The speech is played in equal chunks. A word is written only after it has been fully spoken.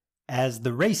As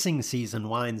the racing season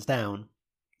winds down,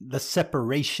 the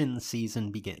separation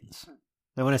season begins.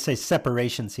 Now, when I say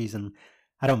separation season,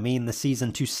 I don't mean the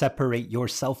season to separate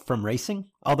yourself from racing,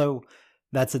 although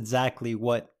that's exactly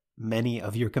what many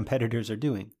of your competitors are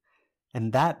doing.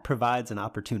 And that provides an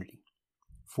opportunity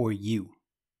for you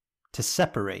to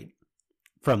separate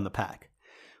from the pack.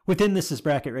 Within This Is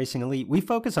Bracket Racing Elite, we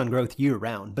focus on growth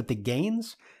year-round, but the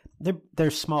gains,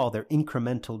 they're small, they're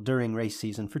incremental during race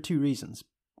season for two reasons.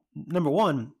 Number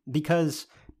one, because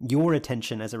your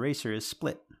attention as a racer is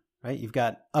split, right? You've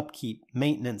got upkeep,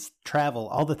 maintenance, travel,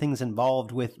 all the things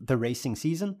involved with the racing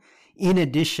season, in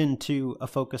addition to a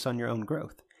focus on your own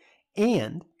growth.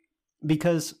 And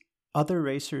because other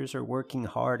racers are working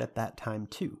hard at that time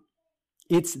too.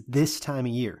 It's this time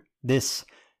of year, this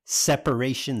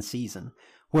separation season,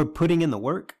 where putting in the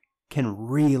work can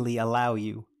really allow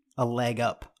you a leg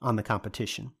up on the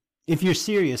competition. If you're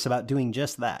serious about doing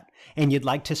just that, and you'd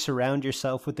like to surround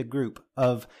yourself with a group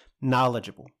of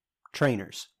knowledgeable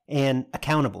trainers and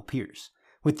accountable peers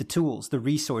with the tools, the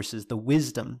resources, the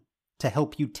wisdom to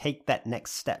help you take that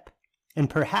next step, and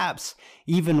perhaps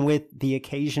even with the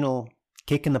occasional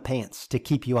kick in the pants to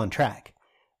keep you on track,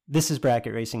 This Is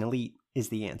Bracket Racing Elite is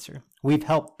the answer. We've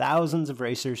helped thousands of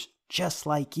racers just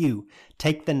like you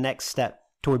take the next step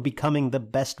toward becoming the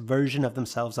best version of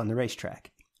themselves on the racetrack.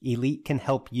 Elite can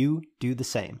help you do the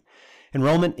same.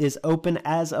 Enrollment is open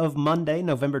as of Monday,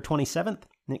 November 27th,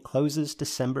 and it closes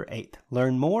December 8th.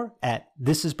 Learn more at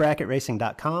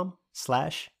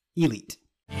thisisbracketracing.com/elite.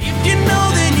 If you know,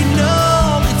 then you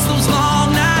know. It's those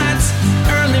long nights,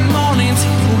 early mornings,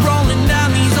 rolling down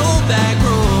these old back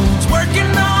roads, working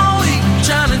all week,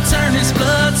 trying to turn his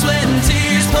blood, sweat, and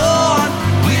tears poured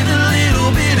with a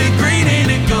little bit of green in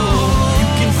it gold. You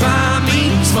can find me,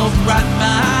 smoke right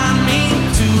behind me,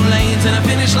 2 lanes and a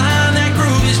finish line. That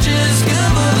groove is just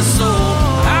good for the soul.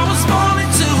 I was born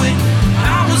into it,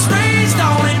 I was raised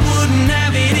on it, wouldn't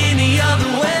have it any other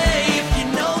way. If you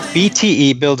know that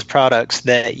BTE builds products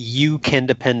that you can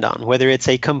depend on, whether it's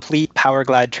a complete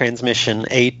Powerglide transmission,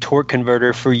 a torque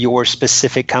converter for your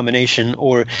specific combination,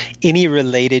 or any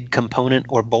related component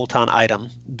or bolt-on item.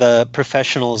 The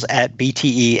professionals at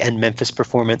BTE and Memphis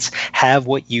Performance have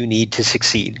what you need to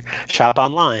succeed. Shop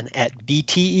online at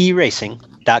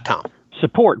bteracing.com.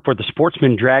 Support for the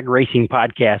Sportsman Drag Racing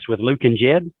Podcast with Luke and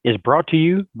Jed is brought to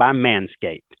you by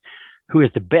Manscaped, who is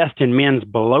the best in men's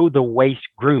below-the-waist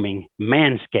grooming.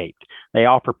 Manscaped. They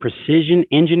offer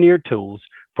precision-engineered tools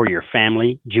for your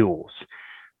family jewels.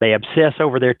 They obsess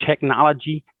over their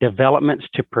technology developments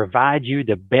to provide you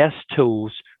the best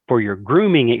tools for your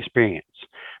grooming experience.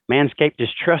 Manscaped is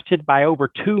trusted by over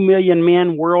 2 million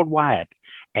men worldwide.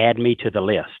 Add me to the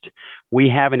list. We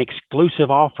have an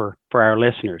exclusive offer for our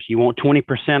listeners. You want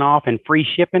 20% off and free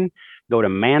shipping? Go to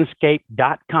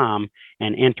manscaped.com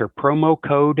and enter promo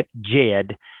code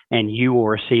JED, and you will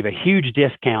receive a huge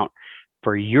discount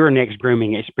for your next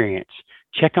grooming experience.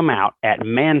 Check them out at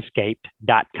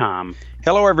manscaped.com.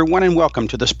 Hello, everyone, and welcome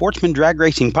to the Sportsman Drag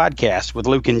Racing Podcast with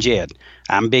Luke and Jed.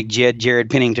 I'm Big Jed Jared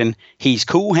Pennington. He's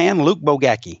Cool Hand Luke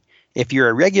Bogacki. If you're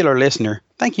a regular listener,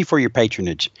 thank you for your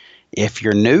patronage. If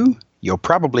you're new, you'll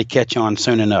probably catch on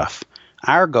soon enough.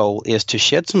 Our goal is to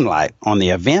shed some light on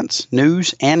the events,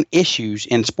 news, and issues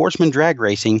in sportsman drag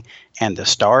racing and the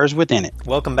stars within it.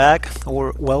 Welcome back,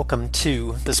 or welcome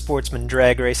to the Sportsman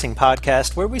Drag Racing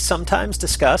Podcast, where we sometimes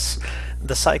discuss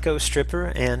the Psycho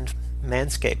Stripper and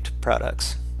Manscaped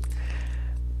products.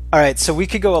 All right, so we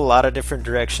could go a lot of different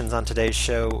directions on today's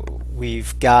show.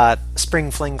 We've got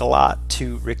Spring Fling Galot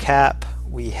to recap.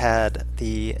 We had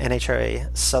the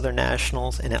NHRA Southern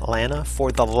Nationals in Atlanta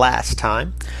for the last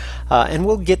time, and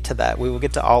we'll get to that. We will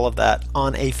get to all of that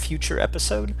on a future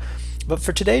episode. But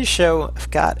for today's show, I've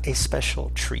got a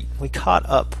special treat. We caught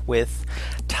up with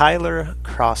Tyler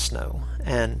Crossnoe,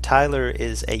 and Tyler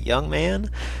is a young man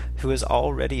who has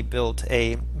already built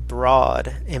a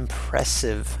broad,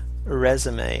 impressive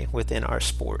resume within our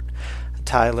sport.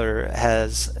 Tyler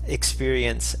has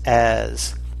experience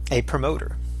as a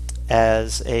promoter,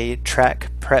 as a track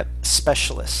prep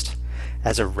specialist,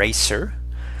 as a racer,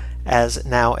 as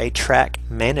now a track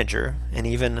manager, and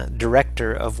even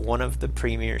director of one of the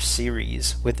premier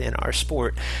series within our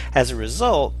sport. As a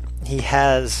result, he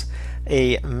has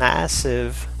a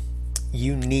massive,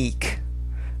 unique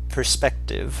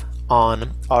perspective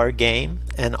on our game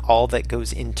and all that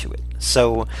goes into it.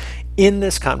 So in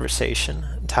this conversation,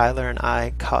 Tyler and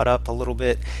I caught up a little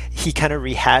bit. He kind of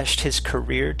rehashed his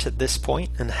career to this point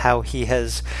and how he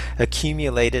has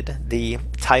accumulated the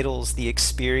titles, the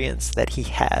experience that he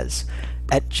has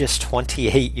at just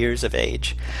 28 years of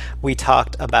age. We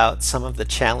talked about some of the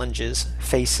challenges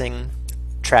facing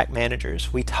track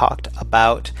managers. We talked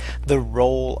about the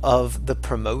role of the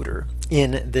promoter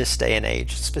in this day and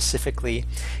age, specifically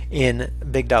in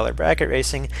big dollar bracket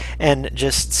racing, and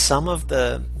just some of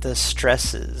the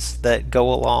stresses that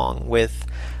go along with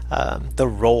the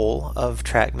role of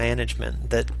track management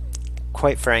that,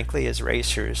 quite frankly, as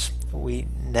racers, we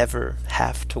never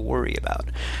have to worry about.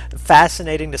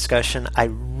 Fascinating discussion. I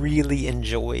really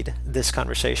enjoyed this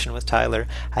conversation with Tyler.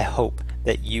 I hope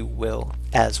that you will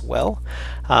as well.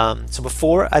 So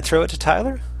before I throw it to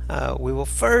Tyler, we will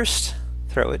first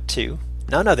throw it to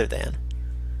none other than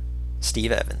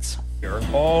Steve Evans.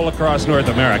 All across North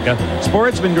America,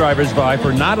 sportsman drivers vie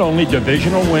for not only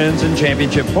divisional wins and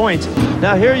championship points.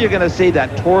 Now here you're going to see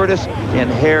that tortoise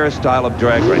and hare style of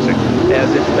drag racing,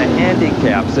 as it's the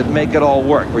handicaps that make it all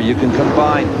work, where you can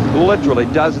combine literally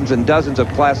dozens and dozens of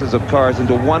classes of cars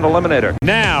into one eliminator.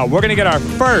 Now we're going to get our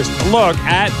first look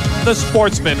at the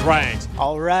sportsman ranks.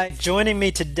 All right, joining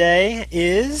me today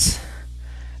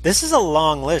this is a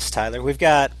long list, Tyler. We've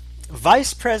got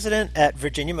Vice President at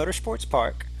Virginia Motorsports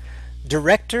Park,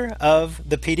 Director of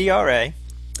the PDRA,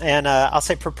 and I'll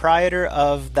say proprietor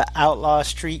of the Outlaw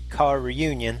Street Car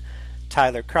Reunion,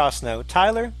 Tyler Crossnoe.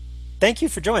 Tyler, thank you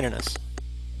for joining us.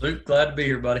 Luke, glad to be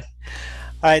here, buddy.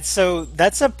 All right, so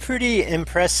that's a pretty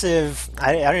impressive,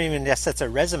 I don't even guess that's a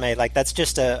resume, like that's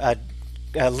just a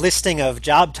listing of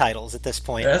job titles at this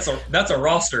point. That's a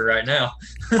roster right now.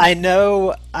 I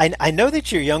know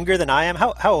that you're younger than I am.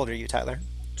 How old are you, Tyler?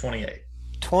 28.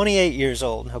 28 years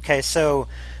old. Okay, so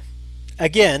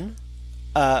again,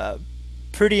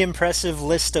 pretty impressive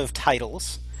list of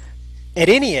titles at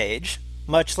any age,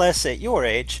 much less at your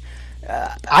age.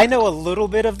 I know a little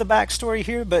bit of the backstory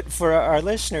here, but for our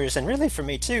listeners, and really for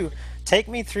me too, take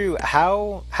me through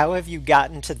how have you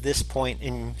gotten to this point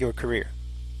in your career?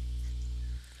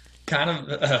 Kind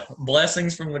of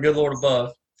blessings from the good Lord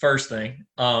above. First thing,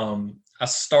 I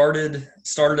started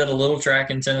at a little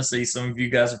track in Tennessee. Some of you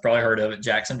guys have probably heard of it,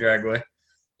 Jackson Dragway.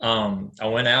 I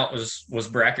went out, was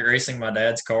bracket racing my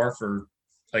dad's car for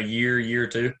a year or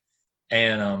two,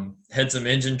 and had some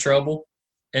engine trouble.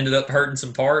 Ended up hurting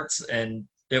some parts, and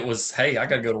it was, hey, I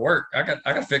got to go to work. I got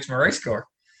to fix my race car,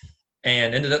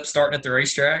 and ended up starting at the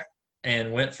racetrack,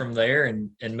 and went from there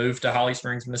and moved to Holly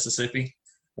Springs, Mississippi.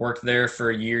 Worked there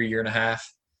for a year and a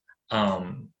half.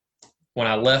 When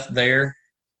I left there,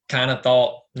 kind of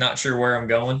thought, not sure where I'm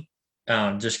going.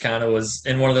 Just kind of was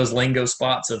in one of those lingo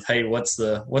spots of, hey, what's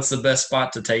the best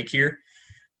spot to take here?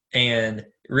 And it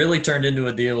really turned into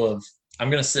a deal of, I'm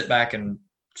going to sit back and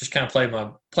just kind of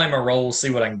play my role, see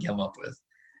what I can come up with.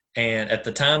 And at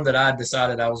the time that I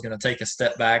decided I was going to take a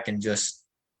step back and just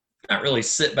not really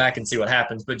sit back and see what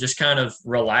happens, but just kind of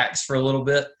relax for a little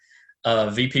bit,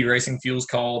 VP Racing Fuels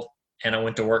called, and I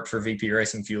went to work for VP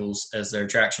Racing Fuels as their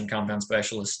traction compound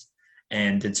specialist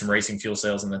and did some racing fuel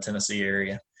sales in the Tennessee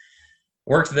area.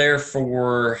 Worked there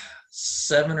for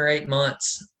 7 or 8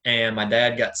 months, and my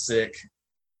dad got sick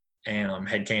and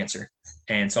had cancer.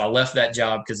 And so I left that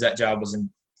job because that job was in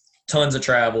tons of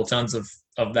travel, tons of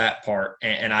that part,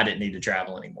 and I didn't need to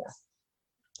travel anymore.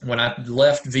 When I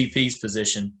left VP's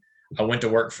position, I went to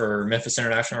work for Memphis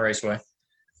International Raceway.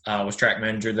 I was track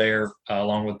manager there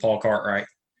along with Paul Cartwright,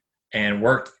 and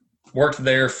worked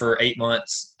there for 8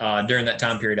 months. During that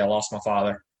time period, I lost my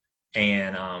father,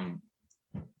 and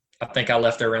I think I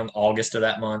left there around August of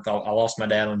that month. I lost my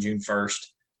dad on June 1st.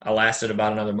 I lasted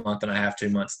about another month and a half, 2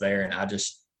 months there, and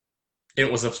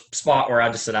it was a spot where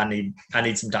I just said I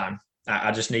need some time.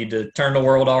 I just need to turn the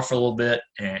world off for a little bit,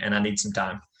 and I need some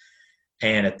time.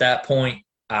 And at that point,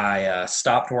 I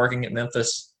stopped working at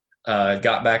Memphis.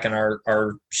 Got back in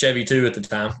our Chevy 2 at the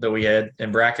time that we had,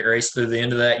 and bracket raced through the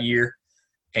end of that year.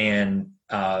 And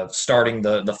starting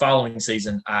the following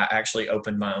season, I actually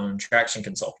opened my own traction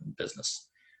consulting business.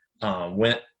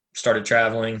 Started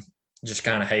traveling, just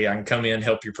kind of, hey, I can come in,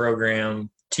 help your program,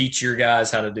 teach your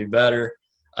guys how to do better,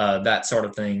 that sort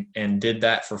of thing, and did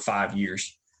that for 5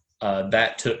 years.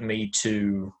 That took me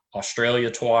to Australia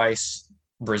twice,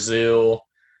 Brazil,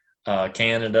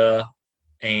 Canada,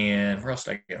 and where else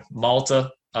did I go?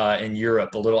 Malta, and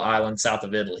Europe, a little island south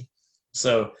of Italy.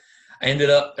 So I ended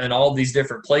up in all these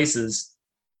different places,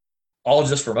 all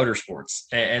just for motorsports.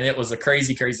 And it was a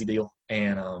crazy, crazy deal.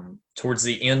 And towards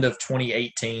the end of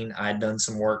 2018, I had done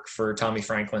some work for Tommy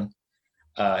Franklin.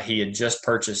 He had just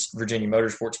purchased Virginia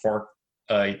Motorsports Park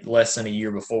less than a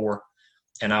year before,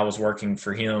 and I was working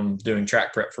for him doing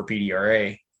track prep for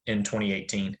PDRA in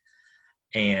 2018,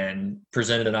 and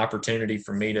presented an opportunity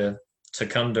for me to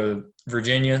come to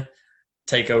Virginia,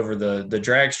 take over the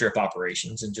drag strip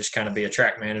operations, and just kind of be a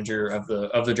track manager of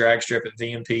the drag strip at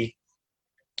VMP.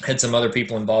 had some other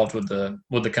people involved with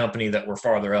the company that were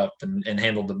farther up and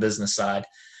handled the business side.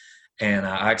 And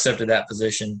I accepted that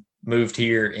position, moved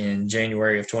here in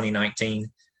January of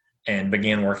 2019, and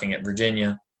began working at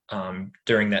Virginia.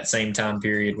 During that same time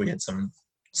period, we had some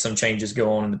changes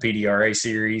go on in the PDRA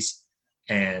series,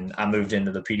 and I moved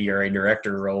into the PDRA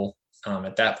director role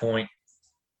at that point.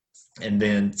 And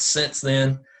then since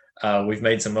then, we've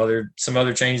made some other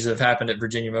changes that have happened at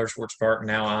Virginia Motorsports Park.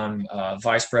 Now I'm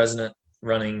vice president,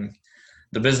 running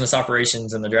the business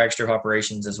operations and the drag strip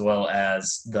operations, as well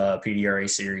as the PDRA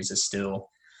series is still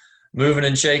moving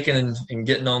and shaking and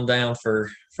getting on down for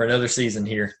another season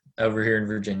over here in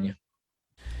Virginia.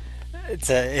 It's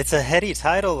a heady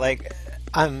title. Like,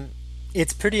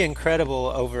 it's pretty incredible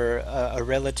over a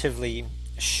relatively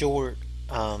short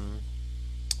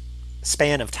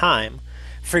span of time.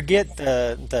 Forget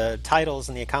the titles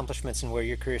and the accomplishments and where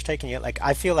your career's taking you. Like,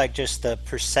 I feel like just the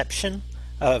perception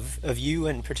of you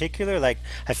in particular, like,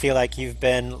 I feel like you've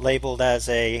been labeled as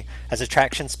a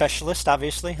traction specialist,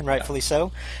 obviously, and rightfully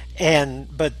so.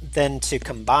 But then to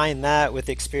combine that with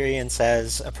experience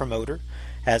as a promoter,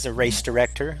 as a race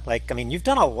director, like, I mean, you've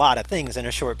done a lot of things in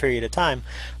a short period of time.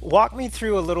 Walk me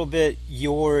through a little bit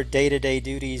your day-to-day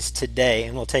duties today,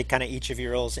 and we'll take kind of each of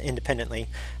your roles independently.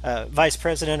 Vice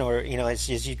president, or, you know,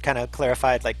 as you kind of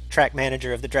clarified, like track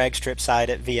manager of the drag strip side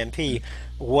at VMP.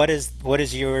 What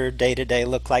does your day-to-day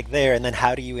look like there, and then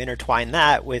how do you intertwine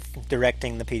that with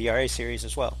directing the PDRA series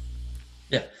as well?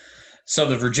 Yeah. So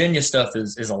the Virginia stuff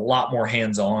is a lot more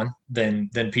hands-on than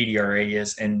PDRA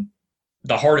is, and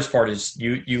the hardest part is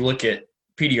you look at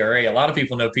PDRA. A lot of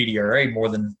people know PDRA more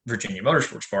than Virginia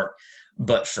Motorsports Park,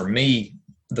 but for me,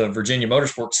 the Virginia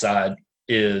Motorsports side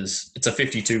it's a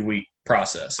 52-week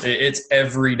process. It's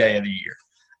every day of the year.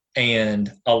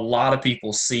 And a lot of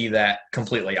people see that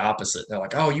completely opposite. They're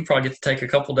like, oh, you probably get to take a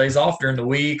couple days off during the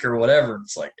week or whatever.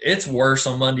 It's like, it's worse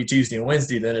on Monday, Tuesday, and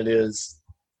Wednesday than it is.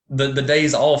 The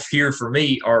days off here for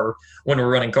me are when we're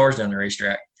running cars down the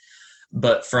racetrack.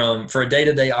 But for a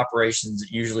day-to-day operations,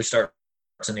 it usually starts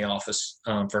in the office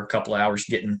for a couple of hours,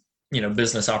 getting, you know,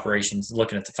 business operations,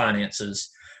 looking at the finances,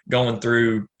 going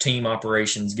through team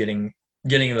operations, getting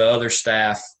the other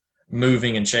staff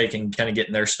moving and shaking, kind of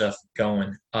getting their stuff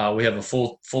going. We have a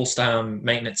full-time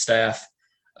maintenance staff.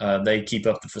 They keep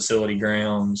up the facility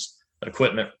grounds,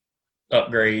 equipment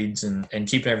upgrades, and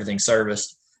keeping everything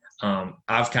serviced.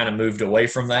 I've kind of moved away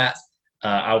from that.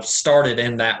 I started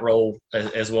in that role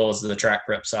as well as the track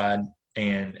prep side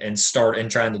and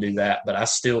trying to do that. But I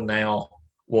still now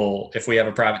will, if we have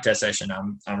a private test session,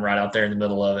 I'm right out there in the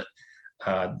middle of it,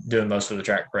 doing most of the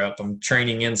track prep. I'm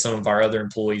training in some of our other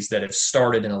employees that have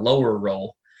started in a lower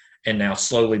role and now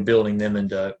slowly building them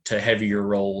into heavier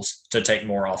roles to take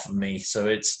more off of me. So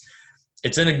it's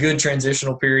in a good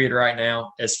transitional period right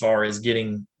now as far as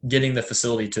getting the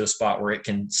facility to a spot where it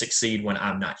can succeed when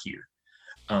I'm not here.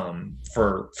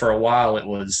 For a while it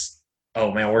was,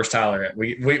 oh man, where's Tyler at?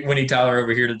 We need Tyler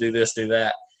over here to do this, do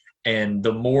that. And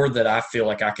the more that I feel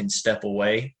like I can step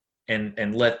away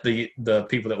and let the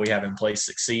people that we have in place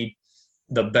succeed,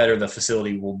 the better the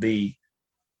facility will be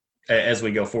as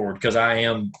we go forward. Because I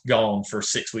am gone for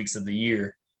 6 weeks of the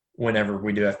year whenever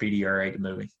we do have PDRA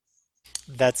moving.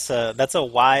 That's a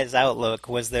wise outlook.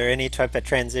 Was there any type of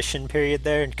transition period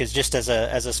there? Because just as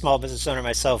a small business owner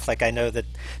myself, like, I know that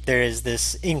there is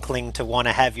this inkling to want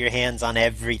to have your hands on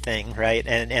everything, right?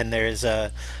 And there's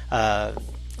a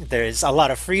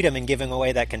lot of freedom in giving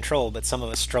away that control, but some of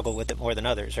us struggle with it more than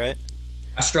others, right?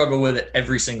 I struggle with it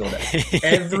every single day.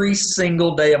 Every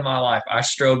single day of my life, I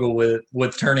struggle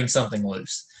with turning something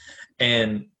loose,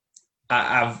 and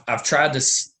I've tried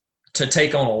to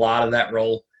take on a lot of that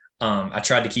role. I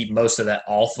tried to keep most of that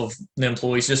off of the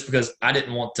employees just because I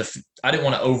didn't want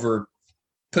to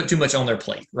put too much on their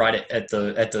plate right at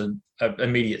the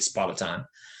immediate spot of time.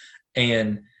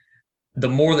 And the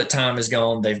more that time has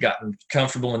gone, they've gotten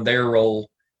comfortable in their role.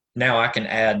 Now I can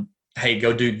add, hey,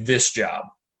 go do this job.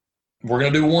 We're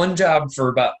going to do one job for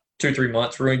about 2-3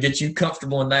 months. We're going to get you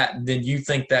comfortable in that. And then you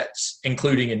think that's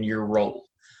including in your role.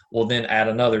 Well, then add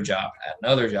another job.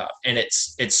 And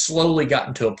it's slowly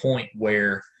gotten to a point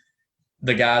where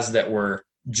the guys that were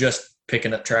just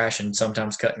picking up trash and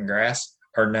sometimes cutting grass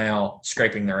are now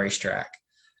scraping the racetrack,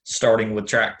 starting with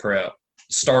track prep,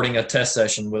 starting a test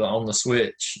session on the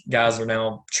switch. Guys are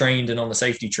now trained and on the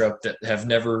safety truck that have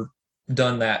never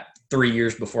done that 3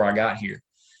 years before I got here.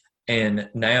 And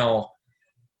now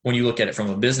when you look at it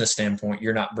from a business standpoint,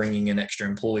 you're not bringing in extra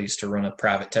employees to run a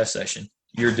private test session.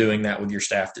 You're doing that with your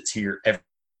staff that's here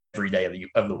every day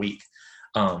of the week.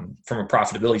 From a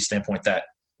profitability standpoint, that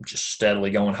just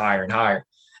steadily going higher and higher.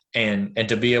 and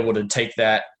to be able to take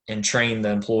that and train the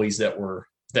employees that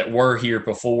were here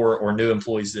before, or new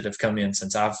employees that have come in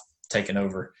since I've taken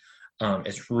over.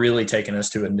 It's really taken us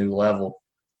to a new level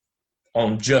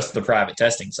on just the private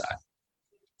testing side.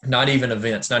 Not even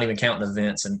events, not even counting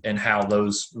events and how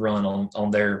those run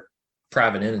on their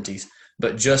private entities,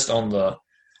 but just on the,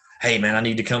 hey man, I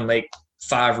need to come make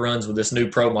 5 runs with this new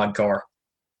Pro Mod car.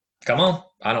 Come on.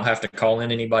 I don't have to call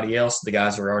in anybody else. The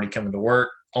guys are already coming to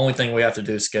work. Only thing we have to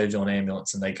do is schedule an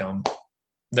ambulance, and they come.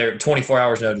 They're 24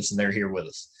 hours notice, and they're here with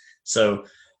us. So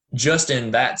just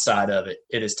in that side of it,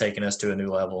 it has taken us to a new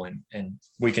level, and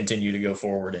we continue to go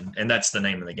forward, and that's the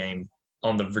name of the game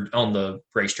on the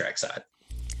racetrack side.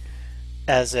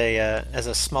 As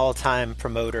a small time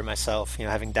promoter myself,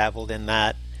 having dabbled in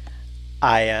that,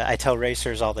 I tell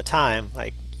racers all the time,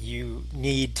 like, you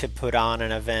need to put on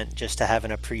an event just to have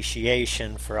an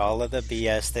appreciation for all of the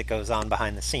BS that goes on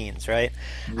behind the scenes, right?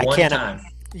 One time.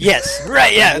 Yes,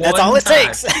 right, yeah, that's all it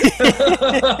takes.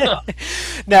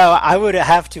 Now, I would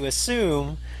have to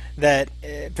assume that,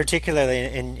 particularly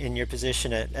in your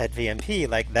position at VMP,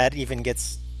 like, that even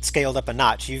gets scaled up a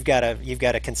notch. You've got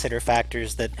to consider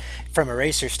factors that, from a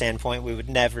racer standpoint, we would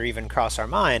never even cross our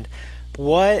mind.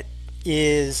 What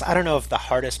is, I don't know if the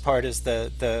hardest part is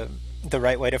the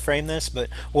right way to frame this, but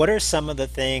what are some of the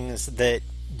things that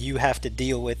you have to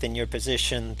deal with in your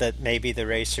position that maybe the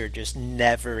racer just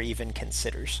never even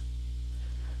considers?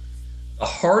 The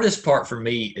hardest part for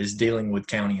me is dealing with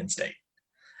county and state.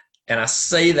 And I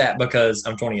say that because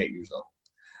I'm 28 years old.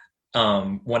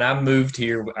 When I moved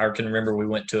here, I can remember we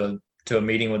went to a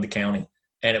meeting with the county,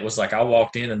 and it was like I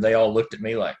walked in and they all looked at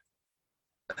me like,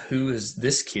 who is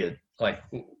this kid? Like,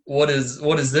 what is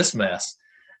this mess?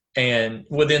 And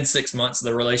within 6 months,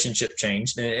 the relationship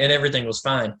changed and everything was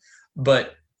fine.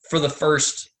 But for the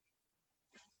first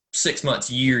 6 months,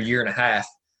 year and a half,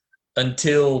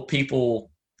 until people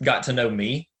got to know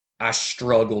me, I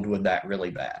struggled with that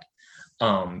really bad.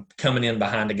 Coming in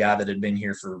behind a guy that had been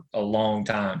here for a long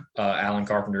time. Alan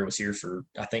Carpenter was here for,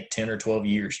 I think, 10 or 12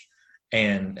 years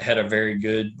and had a very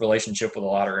good relationship with a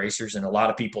lot of racers, and a lot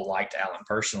of people liked Alan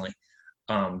personally.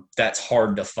 That's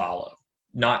hard to follow.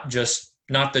 Not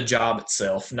the job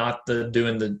itself, not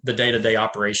doing the day-to-day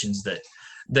operations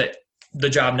that the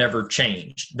job never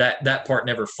changed. That part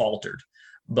never faltered.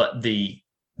 But the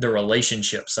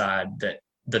relationship side that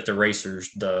the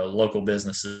racers, the local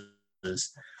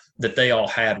businesses that they all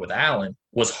had with Alan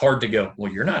was hard to go,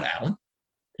 well, you're not Alan.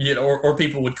 Or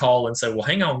people would call and say, well,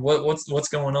 hang on, what's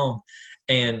going on?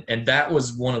 And that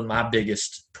was one of my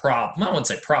biggest I wouldn't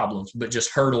say problems, but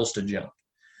just hurdles to jump.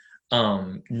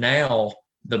 Now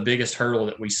the biggest hurdle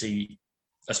that we see,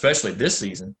 especially this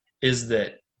season, is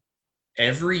that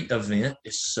every event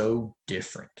is so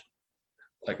different.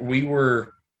 Like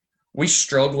we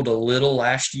struggled a little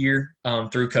last year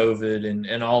through COVID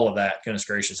and all of that. Goodness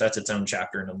gracious, that's its own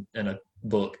chapter in a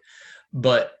book.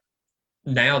 But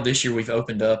now this year we've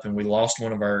opened up, and we lost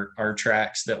one of our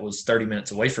tracks that was 30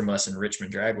 minutes away from us in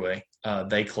Richmond Dragway.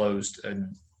 They closed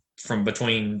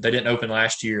they didn't open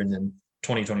last year, and then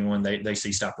 2021 they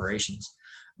ceased operations.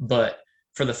 But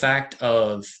for the fact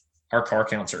of our car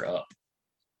counts are up,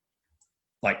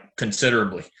 like,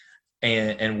 considerably.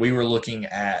 And we were looking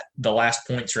at the last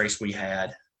points race we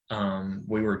had.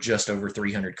 We were just over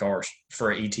 300 cars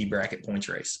for an ET bracket points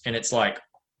race. And it's like,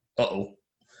 uh-oh.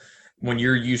 When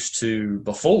you're used to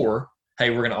before,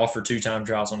 hey, we're going to offer 2-time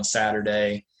trials on a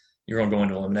Saturday. You're going to go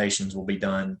into eliminations. We'll be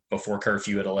done before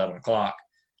curfew at 11 o'clock.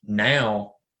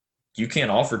 Now you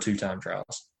can't offer 2-time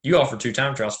trials. You offer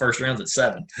 2-time trials, first round's at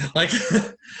 7. Like,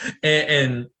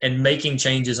 and making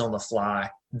changes on the fly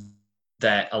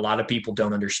that a lot of people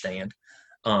don't understand.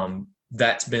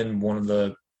 That's been one of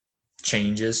the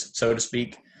changes, so to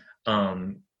speak.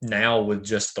 Now with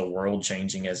just the world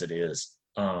changing as it is,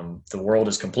 the world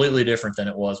is completely different than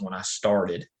it was when I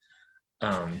started,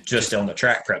 just on the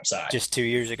track prep side. Just 2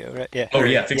 years ago, right? Yeah. Oh,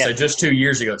 yeah. So just 2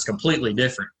 years ago, it's completely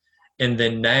different. And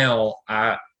then now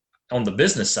on the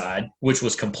business side, which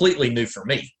was completely new for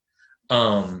me,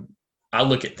 I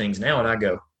look at things now and I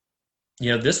go,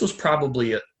 this was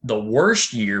probably the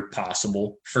worst year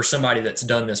possible for somebody that's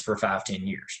done this for 5-10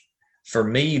 years. For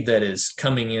me, that is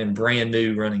coming in brand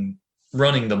new,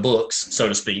 running the books, so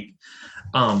to speak.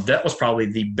 That was probably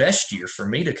the best year for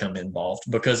me to come involved,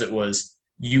 because it was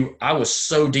I was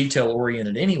so detail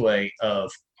oriented anyway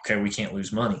of, okay, we can't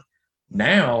lose money.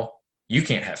 Now you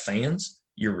can't have fans.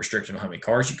 You're restricted on how many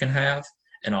cars you can have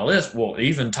and all this. Well,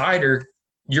 even tighter,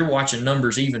 you're watching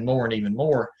numbers even more and even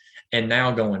more. And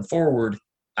now going forward,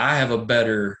 I have a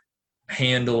better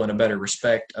handle and a better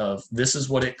respect of, this is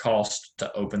what it costs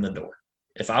to open the door.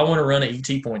 If I want to run an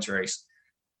ET points race,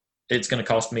 it's going to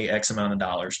cost me X amount of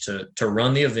dollars to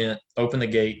run the event, open the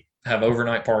gate, have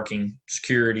overnight parking,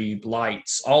 security,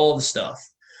 lights, all of the stuff.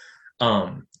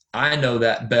 I know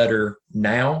that better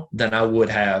now than I would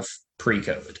have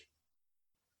pre-COVID.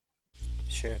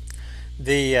 Sure.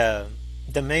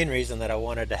 The main reason that I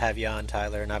wanted to have you on,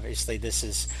 Tyler, and obviously this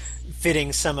is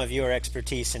fitting some of your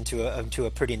expertise into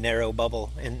a pretty narrow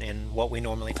bubble in what we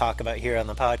normally talk about here on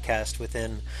the podcast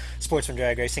within sportsman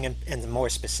drag racing and more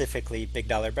specifically big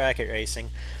dollar bracket racing.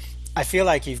 I feel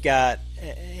like you've got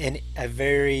a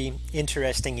very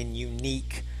interesting and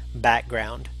unique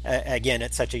background, again,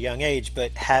 at such a young age,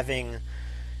 but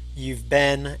you've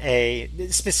been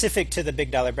specific to the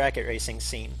big dollar bracket racing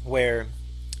scene where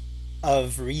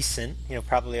of recent,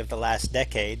 probably of the last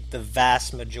decade, the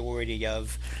vast majority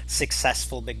of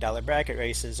successful big dollar bracket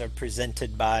races are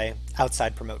presented by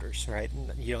outside promoters, right?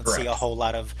 You don't see a whole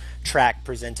lot of track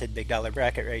presented big dollar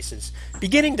bracket races.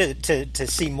 Beginning to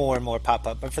see more and more pop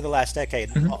up, but for the last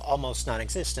decade, almost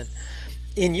non-existent.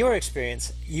 In your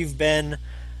experience, you've been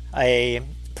a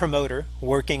promoter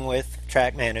working with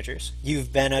track managers.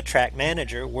 You've been a track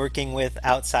manager working with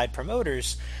outside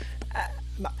promoters.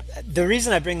 The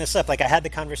reason I bring this up, I had the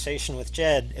conversation with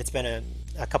Jed, it's been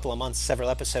a couple of months, several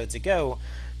episodes ago,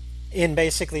 in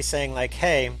basically saying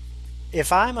hey,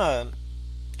 if I'm a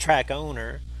track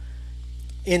owner,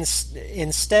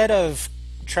 instead of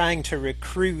trying to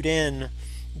recruit in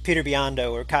Peter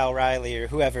Biondo or Kyle Riley or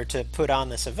whoever to put on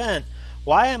this event,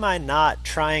 why am I not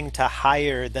trying to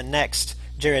hire the next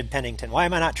Jared Pennington? Why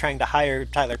am I not trying to hire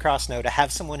Tyler Crossnoe to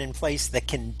have someone in place that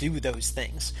can do those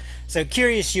things? So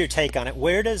curious your take on it.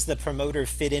 Where does the promoter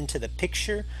fit into the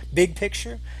picture, big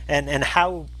picture, and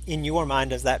how, in your mind,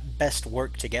 does that best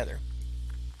work together?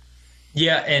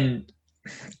 Yeah, and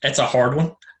it's a hard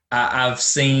one. I've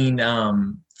seen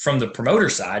from the promoter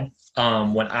side,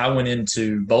 when I went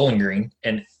into Bowling Green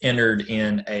and entered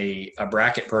in a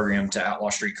bracket program to Outlaw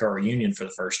Street Car Reunion for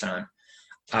the first time,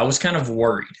 I was kind of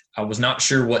worried. I was not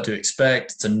sure what to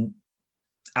expect.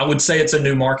 I would say it's a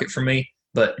new market for me,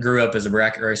 but grew up as a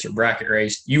bracket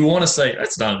race. You want to say,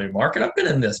 that's not a new market. I've been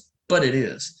in this, but it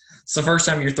is. It's the first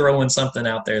time you're throwing something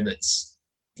out there that's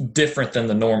different than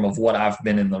the norm of what I've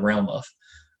been in the realm of.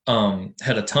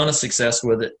 Had a ton of success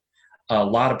with it. A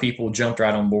lot of people jumped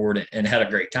right on board and had a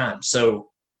great time. So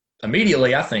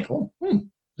immediately I think,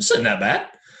 this isn't that bad.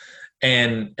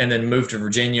 And then moved to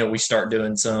Virginia. We start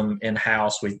doing some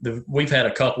in-house. We've had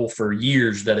a couple for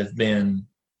years that have been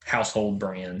household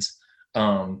brands.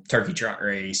 Turkey Trot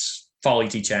Race, Fall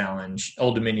ET Challenge,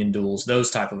 Old Dominion Duels,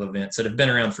 those type of events that have been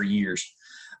around for years.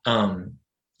 And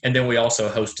then we also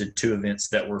hosted 2 events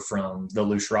that were from the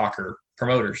Loose Rocker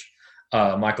promoters,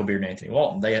 Michael Beard and Anthony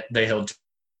Walton. They held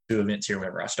 2 events here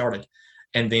whenever I started.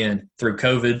 And then through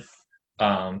COVID,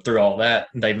 through all that,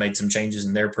 they've made some changes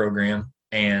in their program.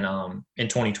 And in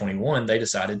 2021, they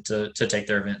decided to take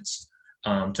their events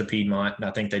to Piedmont. And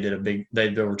I think they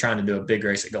were trying to do a big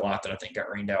race at Galat that I think got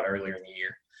rained out earlier in the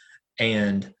year.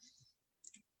 And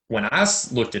when I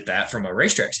looked at that from a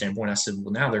racetrack standpoint, I said,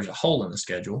 well, now there's a hole in the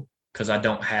schedule because I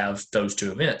don't have those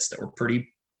 2 events that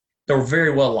were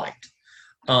very well liked.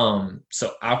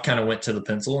 So I kind of went to the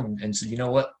pencil and said, you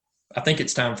know what? I think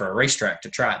it's time for a racetrack to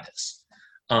try this.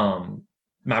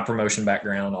 My promotion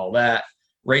background, all that,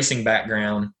 racing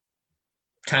background,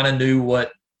 kind of knew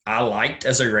what I liked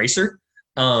as a racer.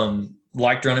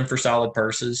 Liked running for solid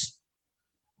purses.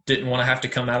 Didn't want to have to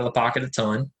come out of the pocket a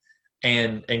ton,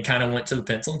 and kind of went to the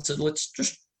pencil and said, let's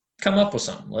just come up with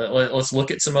something. Let's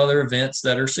look at some other events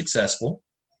that are successful.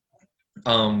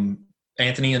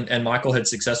 Anthony and Michael had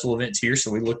successful events here,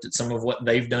 so we looked at some of what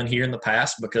they've done here in the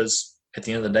past because at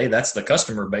the end of the day, that's the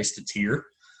customer base that's here.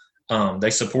 They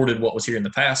supported what was here in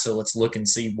the past, so let's look and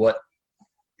see what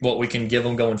we can give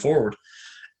them going forward.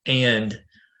 And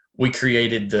we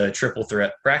created the Triple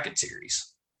Threat Bracket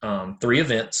Series. 3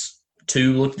 events,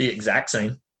 2 look the exact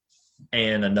same,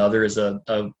 and another is a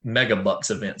Mega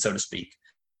Bucks event, so to speak.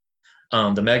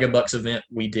 The Mega Bucks event,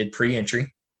 we did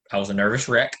pre-entry. I was a nervous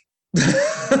wreck.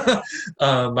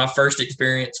 My first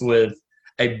experience with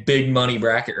a big money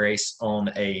bracket race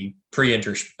on a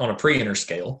pre-enter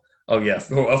scale. Oh yeah,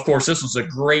 of course, this was a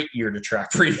great year to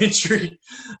track pre-entry.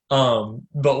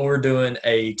 But we're doing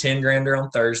a 10 grander on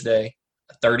Thursday,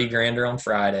 a 30 grander on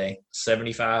Friday,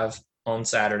 75 on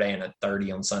Saturday, and a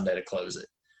 30 on Sunday to close it.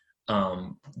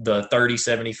 The 30,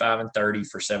 75, and 30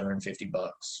 for $750,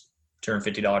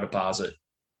 $250 deposit,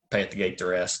 pay at the gate the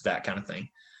rest, that kind of thing.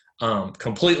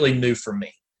 Completely new for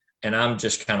me. And I'm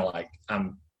just kind of like,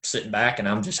 I'm sitting back and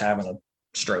I'm just having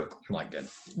stroke. I'm like,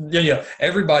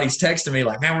 everybody's texting me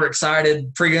like, man, we're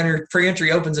excited.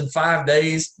 Pre-entry opens in 5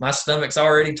 days. My stomach's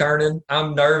already turning.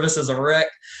 I'm nervous as a wreck.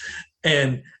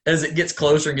 And as it gets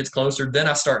closer and gets closer, then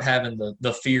I start having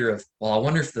the fear of, well, I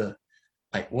wonder if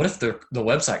what if the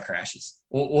website crashes?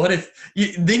 What if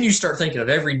then you start thinking of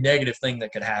every negative thing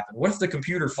that could happen? What if the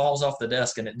computer falls off the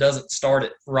desk and it doesn't start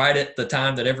it right at the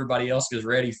time that everybody else is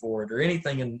ready for it, or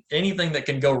anything that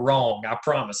can go wrong? I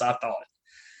promise, I thought it.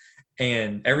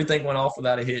 And everything went off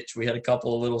without a hitch. We had a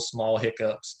couple of little small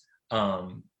hiccups.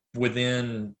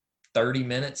 Within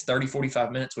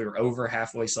 45 minutes, we were over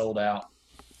halfway sold out.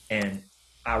 And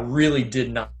I really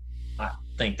did not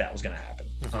think that was going to happen.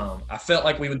 I felt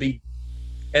like we would be,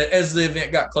 as the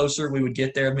event got closer, we would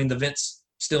get there. I mean, the event's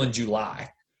still in July,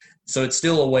 so it's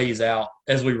still a ways out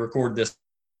as we record this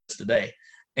today.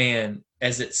 And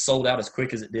as it sold out as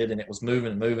quick as it did, and it was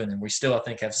moving and moving, and we still, I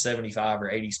think, have 75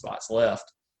 or 80 spots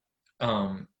left,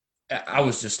 I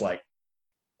was just like,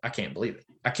 I can't believe it.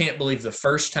 I can't believe the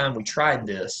first time we tried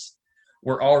this,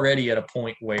 we're already at a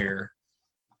point where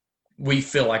we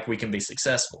feel like we can be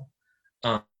successful.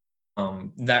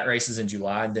 That race is in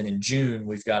July, and then in June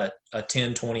we've got a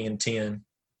 10, 20, and 10,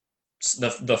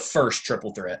 the first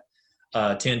triple threat,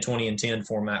 10, 20, and 10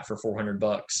 format for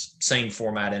 $400. Same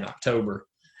format in October,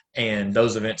 and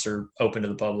those events are open to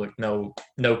the public. No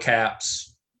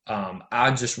caps.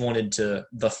 I just wanted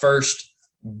the first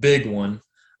big one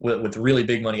with really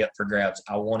big money up for grabs.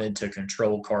 I wanted to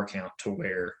control car count to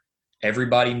where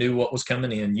everybody knew what was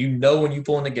coming in. When you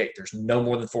pull in the gate, there's no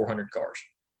more than 400 cars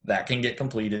that can get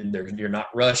completed. You're not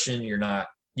rushing.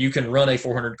 You can run a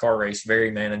 400 car race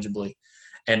very manageably,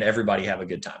 and everybody have a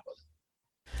good time with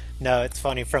it. No, it's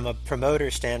funny from a promoter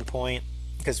standpoint,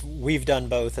 because we've done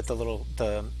both at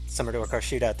the Summer Door Car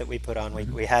Shootout that we put on.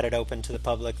 We had it open to the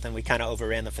public, then we kind of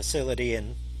overran the facility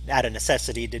and out of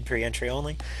necessity did pre-entry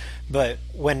only. But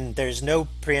when there's no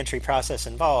pre-entry process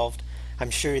involved, I'm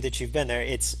sure that you've been there.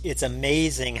 It's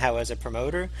amazing how, as a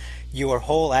promoter, your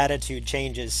whole attitude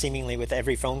changes seemingly with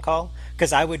every phone call.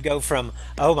 Because I would go from,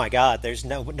 oh my God, there's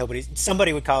nobody.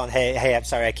 Somebody would call and, hey, I'm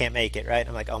sorry, I can't make it, right?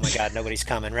 I'm like, oh my God, nobody's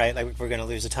coming, right? Like, we're going to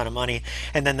lose a ton of money.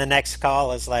 And then the next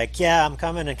call is like, yeah, I'm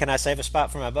coming, and can I save a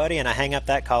spot for my buddy? And I hang up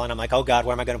that call, and I'm like, oh God,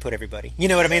 where am I going to put everybody? You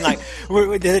know what I mean? Like,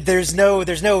 there's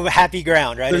no happy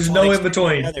ground, right? There's no in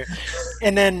between.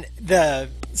 And then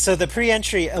So the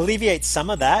pre-entry alleviates some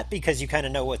of that because you kind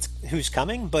of know who's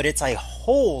coming, but it's a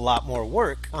whole lot more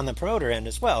work on the promoter end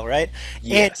as well, right?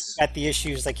 Yes. And at the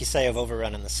issues, like you say, of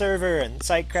overrunning the server and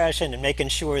site crashing and making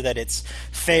sure that it's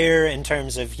fair in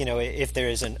terms of, if there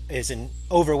is an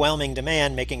overwhelming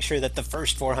demand, making sure that the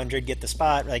first 400 get the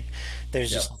spot. Like,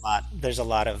 there's just a lot. There's a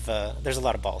lot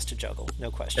of balls to juggle.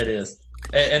 No question. It is.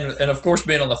 And of course,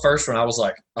 being on the first one, I was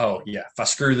like, oh yeah, if I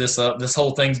screw this up, this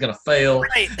whole thing's gonna fail.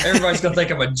 Right. Everybody's gonna think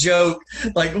I'm a joke.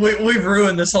 Like, we've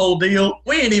ruined this whole deal.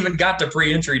 We ain't even got to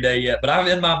pre-entry day yet, but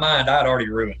in my mind, I'd already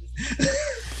ruined it.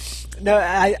 No,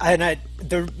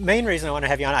 the main reason I want to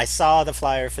have you on, I saw the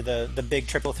flyer for the big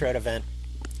triple threat event.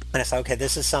 And I said, okay,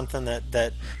 this is something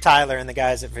that Tyler and the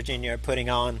guys at Virginia are putting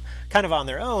on kind of on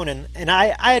their own. And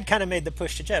I had kind of made the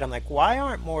push to Jed. I'm like, why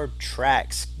aren't more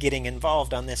tracks getting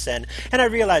involved on this end? And I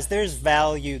realized there's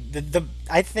value.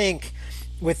 I think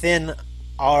within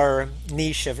our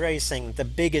niche of racing, the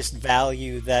biggest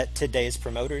value that today's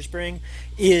promoters bring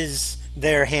is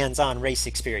their hands-on race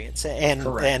experience and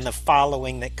the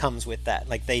following that comes with that.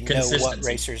 Like, they know what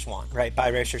racers want, right? By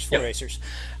racers, for racers.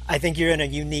 I think you're in a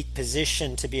unique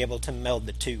position to be able to meld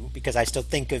the two, because I still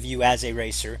think of you as a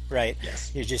racer, right?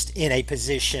 Yes. You're just in a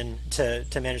position to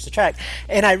manage the track.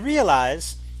 And I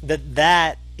realize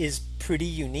that is pretty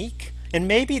unique. And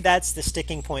maybe that's the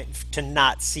sticking point to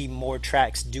not see more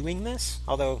tracks doing this.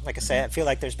 Although, like I say, I feel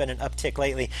like there's been an uptick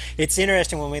lately. It's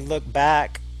interesting when we look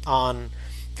back on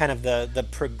kind of the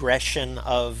progression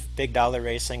of big dollar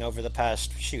racing over the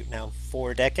past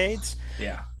 4 decades.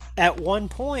 Yeah. At one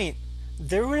point,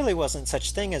 there really wasn't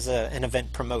such thing as an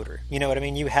event promoter. You know what I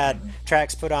mean? You had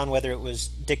tracks put on, whether it was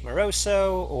Dick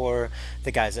Moroso or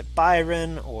the guys at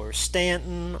Byron or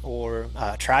Stanton or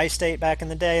Tri-State back in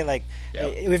the day. Like,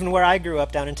 even where I grew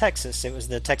up down in Texas, it was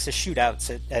the Texas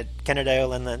shootouts at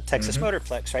Kennedale and the Texas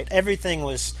Motorplex, right? Everything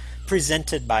was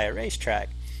presented by a racetrack.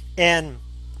 And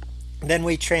then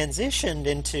we transitioned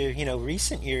into,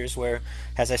 recent years where,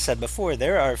 as I said before,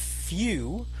 there are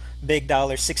few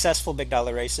successful big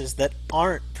dollar races that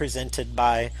aren't presented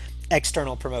by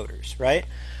external promoters, right?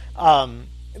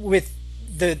 With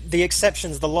the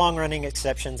exceptions, the long running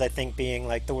exceptions, I think, being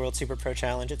like the World Super Pro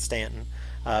Challenge at Stanton,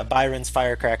 Byron's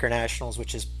Firecracker Nationals,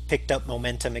 which has picked up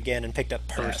momentum again and picked up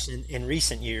purse in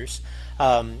recent years.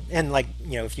 And like,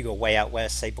 if you go way out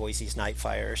west, say Boise's Night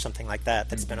Fire or something like that,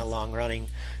 that's been a long running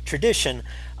tradition.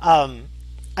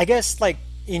 I guess, like,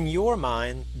 in your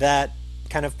mind, that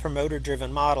kind of promoter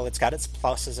driven model, it's got its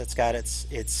pluses, it's got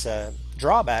its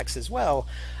drawbacks as well.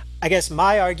 I guess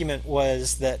my argument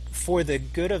was that for the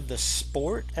good of the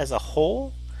sport as a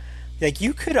whole, like,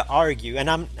 you could argue, and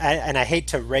I hate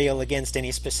to rail against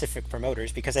any specific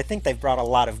promoters because I think they've brought a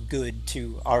lot of good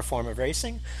to our form of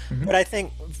racing, but I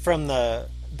think from the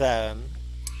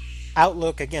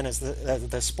outlook again as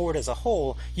the sport as a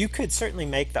whole, you could certainly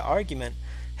make the argument,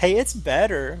 hey, it's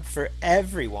better for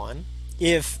everyone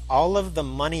if all of the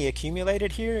money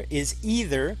accumulated here is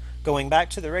either going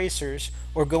back to the racers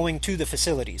or going to the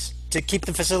facilities to keep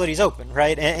the facilities open,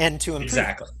 right? And to improve.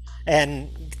 Exactly. And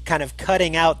kind of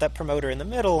cutting out that promoter in the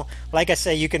middle. Like I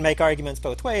say, you can make arguments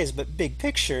both ways, but big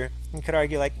picture, you could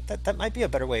argue like that might be a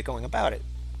better way of going about it.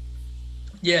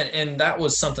 Yeah, and that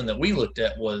was something that we looked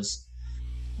at was,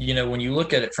 when you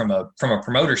look at it from a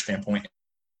promoter standpoint,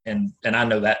 and I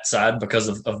know that side because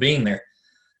of being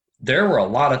there were a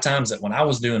lot of times that when I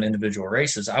was doing individual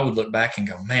races, I would look back and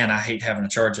go, man, I hate having to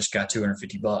charge this guy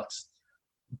 $250,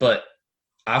 but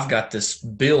I've got this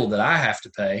bill that I have to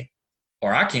pay,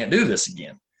 or I can't do this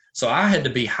again. So I had to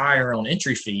be higher on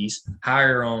entry fees,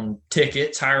 higher on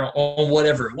tickets, higher on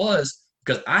whatever it was,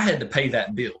 because I had to pay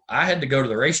that bill. I had to go to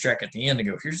the racetrack at the end and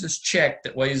go, here's this check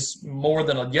that weighs more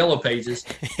than a Yellow Pages,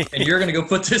 and you're going to go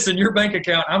put this in your bank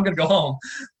account. I'm going to go home.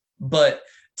 But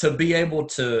to be able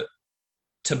to,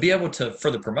 for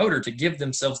the promoter to give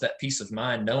themselves that peace of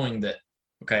mind, knowing that,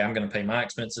 okay, I'm going to pay my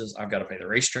expenses. I've got to pay the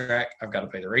racetrack. I've got to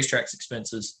pay the racetrack's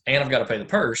expenses, and I've got to pay the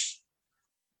purse.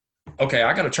 Okay,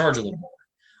 I got to charge a little more.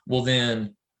 Well,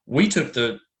 then we took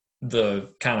the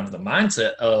kind of the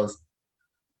mindset of,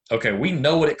 okay, we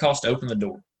know what it costs to open the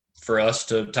door for us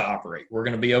to operate. We're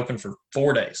going to be open for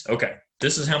 4 days. Okay,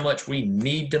 this is how much we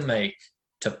need to make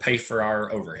to pay for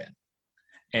our overhead.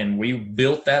 And we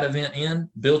built that event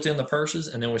built in the purses,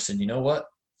 and then we said, you know what?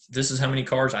 This is how many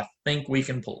cars I think we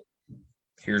can pull.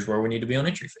 Here's where we need to be on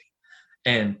entry fee.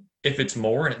 And if it's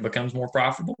more and it becomes more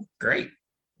profitable, great.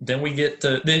 Then we get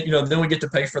to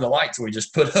pay for the lights we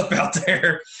just put up out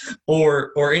there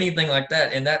or anything like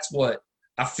that. And that's what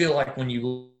I feel like when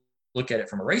you look at it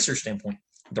from a racer standpoint,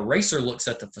 the racer looks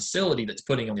at the facility that's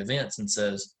putting on the events and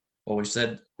says, well,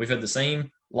 we've had the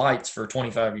same lights for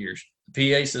 25 years.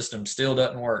 The PA system still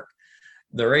doesn't work.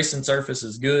 The racing surface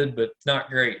is good, but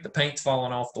not great. The paint's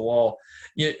falling off the wall.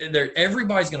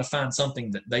 Everybody's going to find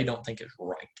something that they don't think is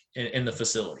right in the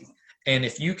facility. And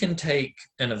if you can take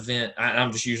an event,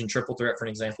 I'm just using Triple Threat for an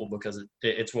example because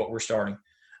it's what we're starting.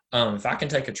 If I can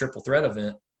take a Triple Threat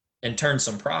event and turn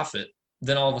some profit,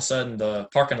 then all of a sudden the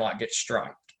parking lot gets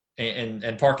striped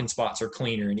and parking spots are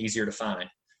cleaner and easier to find.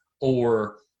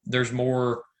 Or there's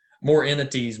more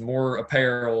entities, more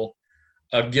apparel,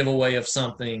 a giveaway of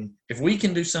something. If we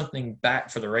can do something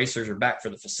back for the racers or back for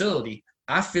the facility,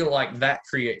 I feel like that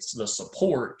creates the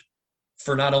support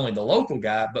for not only the local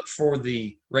guy, but for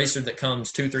the racer that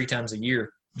comes 2-3 times a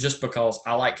year, just because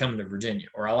I like coming to Virginia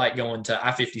or I like going to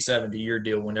I-57 to your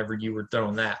deal whenever you were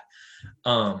throwing that.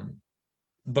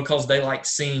 Because they like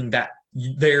seeing that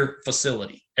their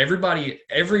facility.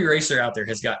 Every racer out there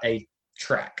has got a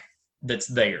track that's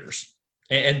theirs.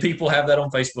 And people have that on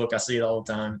Facebook. I see it all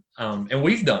the time. And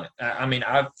we've done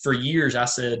it. For years I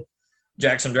said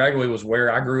Jackson Dragway was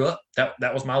where I grew up.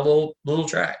 That was my little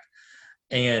track.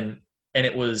 And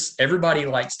it was, everybody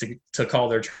likes to call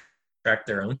their track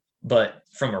their own. But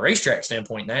from a racetrack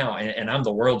standpoint now, and I'm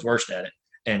the world's worst at it,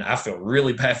 and I feel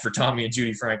really bad for Tommy and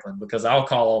Judy Franklin because I'll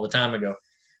call all the time and go,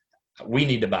 we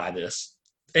need to buy this.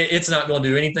 It's not going to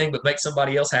do anything but make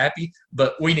somebody else happy,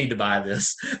 but we need to buy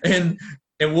this. And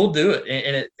we'll do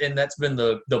it. And that's been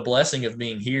the blessing of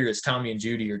being here is Tommy and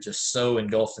Judy are just so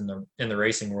engulfed in the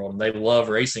racing world, and they love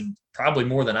racing probably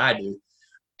more than I do.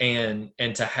 And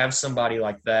to have somebody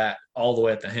like that all the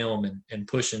way at the helm and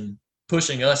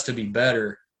pushing us to be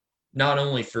better, not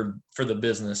only for the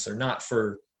business or not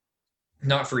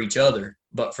for each other,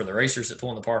 but for the racers that pull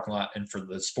in the parking lot and for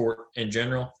the sport in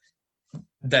general,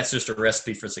 that's just a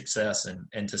recipe for success.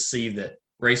 And to see that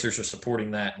racers are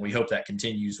supporting that, and we hope that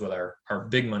continues with our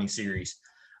big money series,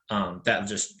 that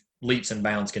just leaps and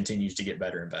bounds continues to get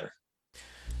better and better.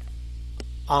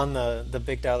 On the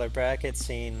big dollar bracket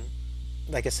scene,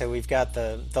 like I said, we've got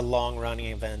the long running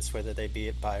events, whether they be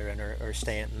at Byron or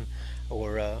Stanton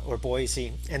or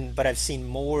Boise, but I've seen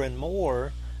more and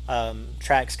more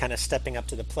tracks kind of stepping up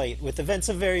to the plate with events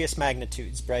of various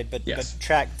magnitudes, right? But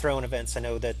track throwing events, I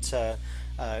know that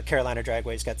Carolina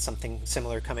Dragway's got something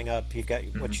similar coming up. You've got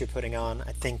what you're putting on.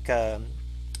 I think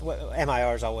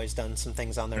MIR's always done some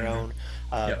things on their own.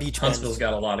 Beach Huntsville's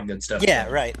got a lot of good stuff. Yeah,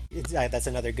 right. That's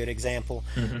another good example.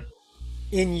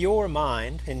 In your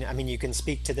mind, and I mean, you can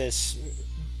speak to this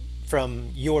from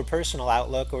your personal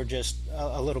outlook or just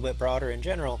a little bit broader in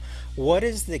general, what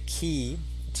is the key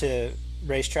to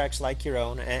racetracks like your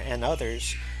own and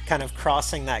others kind of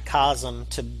crossing that chasm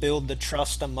to build the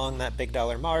trust among that big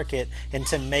dollar market and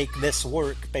to make this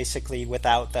work basically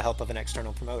without the help of an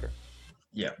external promoter?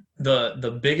 Yeah.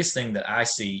 The biggest thing that I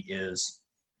see is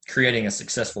creating a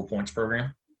successful points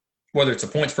program, whether it's a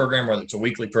points program, whether it's a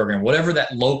weekly program, whatever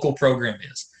that local program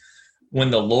is. When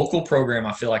the local program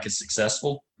I feel like is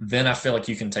successful, then I feel like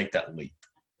you can take that leap.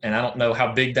 And I don't know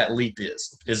how big that leap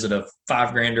is. Is it a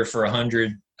 $5,000 for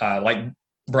 100, like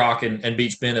Brock and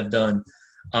Beach Bend have done,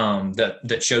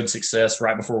 that showed success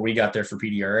right before we got there for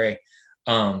PDRA?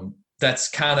 That's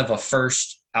kind of a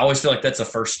first. I always feel like that's a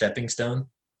first stepping stone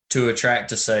to a track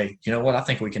to say, you know what, I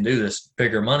think we can do this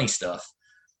bigger money stuff.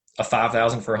 A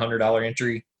 $5,000 for $100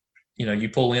 entry. You know, you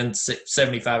pull in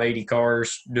 75, 80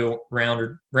 cars, do a round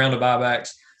of buybacks.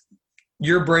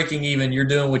 You're breaking even. You're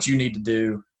doing what you need to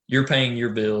do. You're paying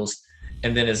your bills.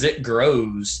 And then as it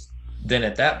grows, then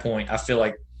at that point, I feel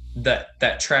like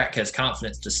that track has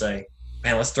confidence to say,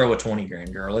 man, let's throw a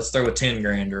 $20,000 or let's throw a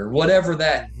 $10,000 or whatever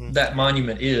that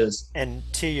monument is. And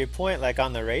to your point, like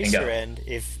on the racer end,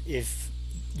 if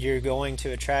you're going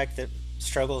to a track that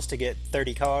struggles to get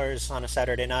 30 cars on a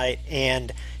Saturday night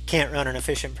and can't run an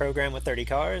efficient program with 30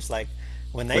 cars, like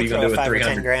when they throw 5 or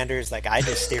 10 granders, like I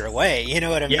just steer away. You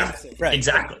know what I mean? Yeah, right.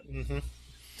 Exactly.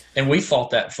 And we fought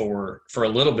that for a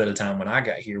little bit of time when I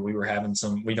got here. We were having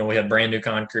we had brand new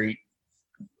concrete.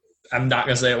 I'm not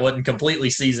going to say it wasn't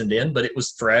completely seasoned in, but it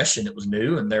was fresh and it was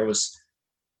new. And there was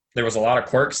a lot of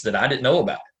quirks that I didn't know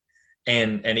about.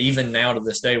 And even now to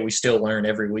this day, we still learn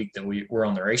every week that we're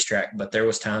on the racetrack. But there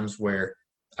was times where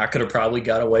I could have probably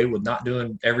got away with not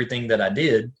doing everything that I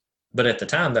did. But at the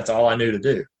time, that's all I knew to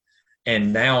do.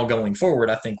 And now going forward,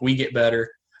 I think we get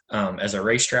better as a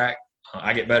racetrack.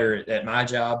 I get better at my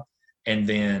job. And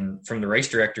then from the race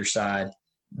director side,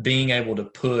 being able to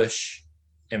push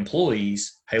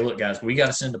employees, hey, look, guys, we got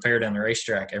to send a pair down the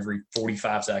racetrack every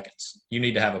 45 seconds. You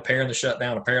need to have a pair in the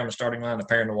shutdown, a pair on the starting line, a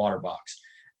pair in the water box.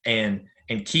 And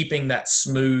keeping that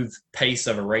smooth pace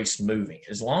of a race moving.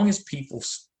 As long as people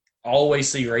always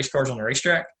see race cars on the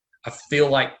racetrack, I feel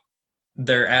like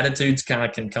their attitudes kind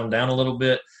of can come down a little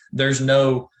bit. There's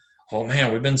no, oh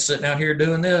man, we've been sitting out here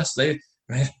doing this. They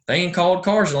ain't called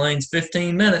cars lanes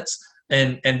 15 minutes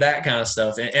and that kind of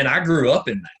stuff. And I grew up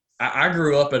in that. I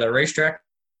grew up at a racetrack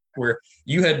where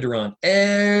you had to run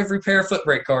every pair of foot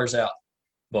brake cars out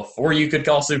before you could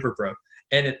call Super Pro.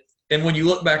 And when you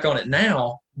look back on it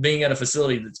now, being at a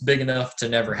facility that's big enough to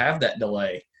never have that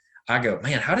delay, I go,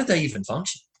 man, how did they even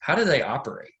function? How did they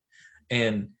operate?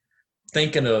 And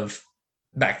thinking of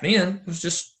back then, it was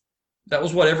just, that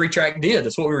was what every track did.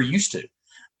 That's what we were used to.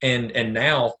 And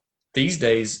now these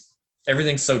days,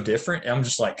 everything's so different. I'm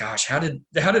just like, gosh, how did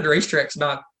racetracks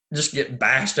not just get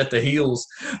bashed at the heels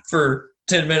for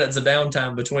 10 minutes of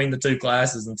downtime between the two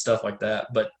classes and stuff like that?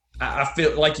 But I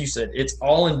feel like you said, it's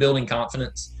all in building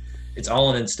confidence. It's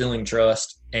all in instilling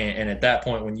trust. And at that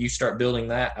point, when you start building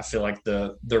that, I feel like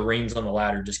the rings on the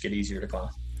ladder just get easier to climb.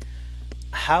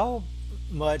 How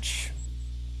much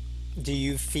do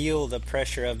you feel the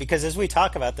pressure of, because as we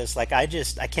talk about this, like I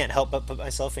can't help but put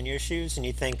myself in your shoes, and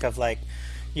you think of like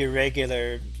your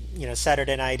regular,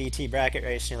 Saturday night ET bracket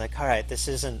race, and you're like, all right, this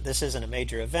isn't a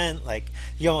major event. Like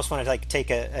you almost want to like take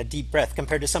a deep breath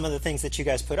compared to some of the things that you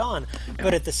guys put on.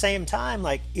 But at the same time,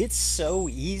 like it's so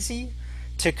easy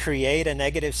to create a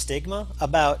negative stigma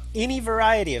about any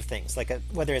variety of things, like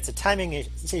whether it's a timing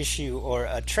issue or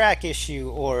a track issue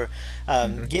or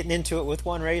getting into it with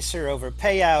one racer over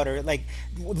payout, or like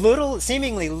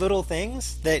seemingly little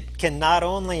things that can not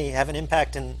only have an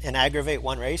impact and aggravate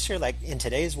one racer, like in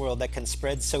today's world that can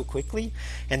spread so quickly,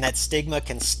 and that stigma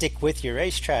can stick with your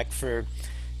racetrack for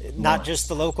not just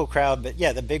the local crowd, but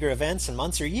the bigger events and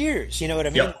months or years. You know what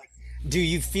I mean? Yep. Do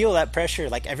you feel that pressure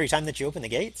like every time that you open the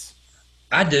gates?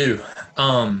 I do.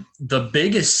 The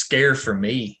biggest scare for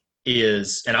me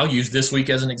is, and I'll use this week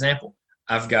as an example,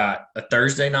 I've got a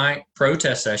Thursday night pro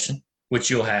test session, which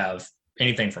you'll have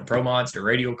anything from pro mods to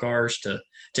radial cars to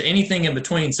anything in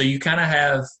between. So you kind of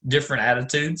have different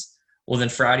attitudes. Well, then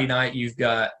Friday night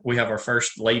we have our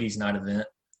first ladies night event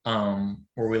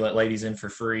where we let ladies in for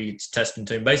free. It's test and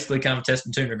tune, basically kind of test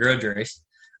and tune or grudge race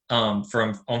on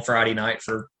Friday night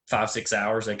for 5-6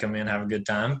 hours. They come in, have a good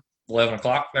time. 11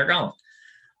 o'clock, they're gone.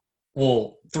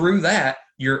 Well, through that,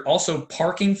 you're also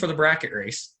parking for the bracket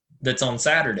race that's on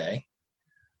Saturday.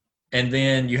 and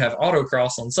then you have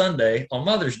autocross on Sunday on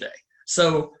Mother's Day.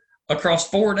 So across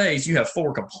 4 days, you have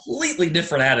 4 completely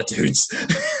different attitudes.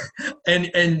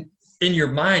 and in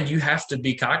your mind, you have to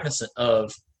be cognizant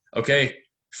of, okay,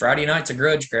 Friday night's a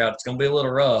grudge crowd. It's going to be a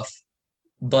little rough,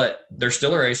 but they're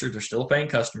still a racer. They're still a paying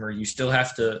customer. You still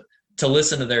have to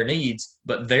listen to their needs,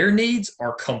 but their needs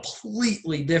are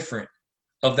completely different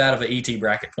of that of an ET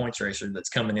bracket points racer that's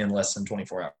coming in less than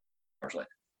 24 hours later.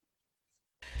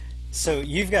 So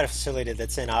you've got a facility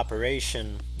that's in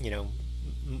operation,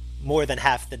 more than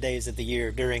half the days of the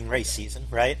year during race season,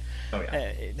 right? Oh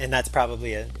yeah. And that's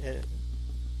probably a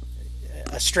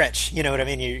stretch. You know what I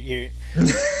mean? You're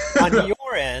on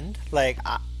your end, like,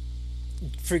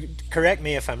 correct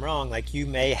me if I'm wrong. Like, you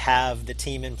may have the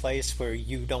team in place where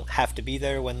you don't have to be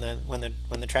there when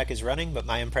the track is running, but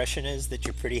my impression is that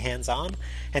you're pretty hands-on,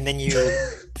 and then you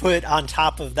put on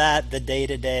top of that the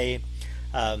day-to-day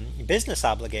business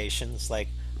obligations. Like,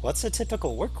 what's a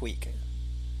typical work week?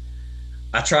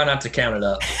 I try not to count it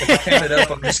up. If I count it up,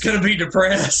 I'm just going to be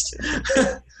depressed.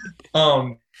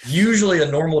 Usually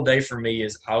a normal day for me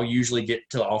is I'll usually get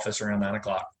to the office around 9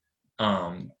 o'clock.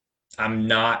 I'm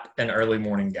not an early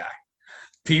morning guy.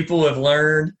 People have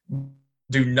learned,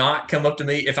 do not come up to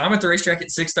me. If I'm at the racetrack at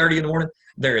 6:30 in the morning,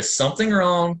 there is something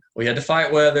wrong. We had to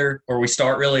fight weather, or we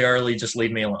start really early. Just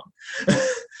leave me alone.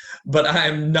 But I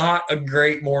am not a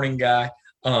great morning guy.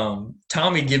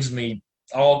 Tommy gives me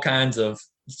all kinds of,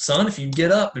 son, if you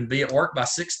get up and be at work by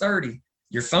 6:30,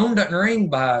 your phone doesn't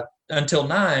ring until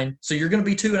 9, so you're going to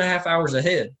be 2.5 hours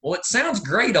ahead. Well, it sounds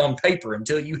great on paper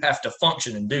until you have to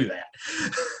function and do that.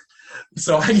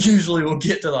 So I usually will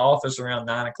get to the office around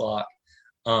 9 o'clock,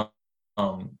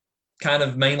 kind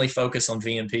of mainly focus on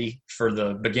VMP for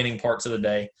the beginning parts of the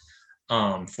day.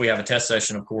 If we have a test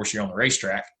session, of course, you're on the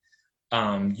racetrack.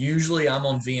 Usually I'm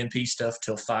on VMP stuff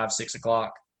till 5, 6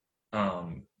 o'clock.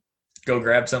 Go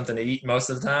grab something to eat most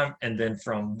of the time. And then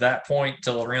from that point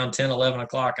till around 10, 11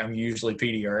 o'clock, I'm usually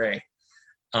PDRA.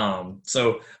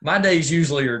 So my days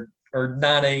usually are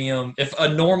 9 a.m. If a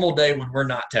normal day when we're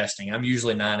not testing, I'm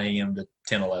usually 9 a.m. to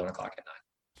 10, 11 o'clock at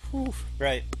night. Oof,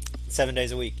 right. 7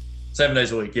 days a week. 7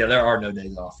 days a week. Yeah, there are no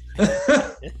days off.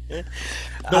 And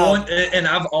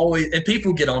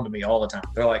people get on to me all the time.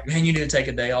 They're like, man, you need to take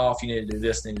a day off. You need to do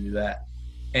this, you need to do that.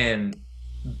 And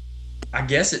I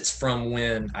guess it's from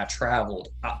when I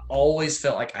traveled. I always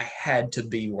felt like I had to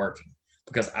be working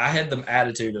because I had the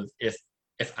attitude of if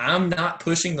I'm not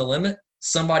pushing the limit,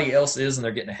 somebody else is, and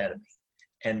they're getting ahead of me.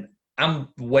 And I'm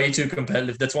way too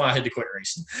competitive. That's why I had to quit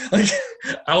racing. Like,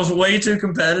 I was way too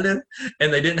competitive,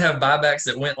 and they didn't have buybacks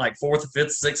that went like 4th,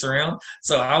 5th, 6th round.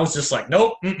 So I was just like,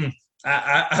 nope,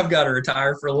 I've got to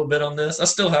retire for a little bit on this. I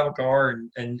still have a car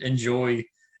and enjoy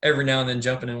every now and then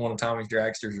jumping in one of Tommy's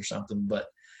dragsters or something. But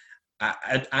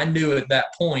I knew at that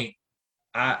point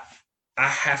I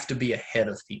have to be ahead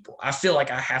of people. I feel like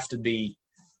I have to be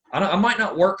 – I might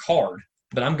not work hard,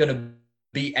 but I'm going to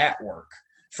be at work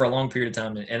for a long period of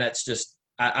time. And that's just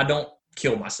 – I don't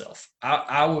kill myself.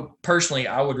 I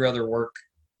would rather work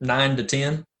 9 to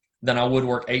 10 than I would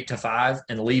work 8 to 5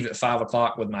 and leave at 5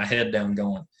 o'clock with my head down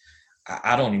going,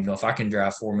 I don't even know if I can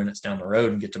drive 4 minutes down the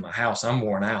road and get to my house. I'm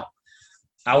worn out.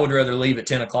 I would rather leave at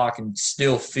 10 o'clock and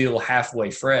still feel halfway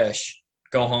fresh,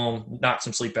 go home, knock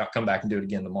some sleep out, come back and do it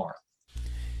again tomorrow.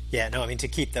 Yeah, no, I mean, to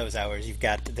keep those hours,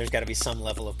 there's got to be some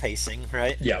level of pacing,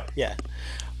 right? Yeah. Yeah.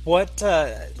 What,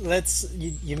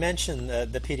 you mentioned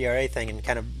the PDRA thing and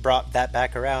kind of brought that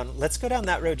back around. Let's go down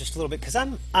that road just a little bit, because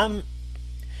I'm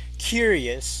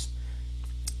curious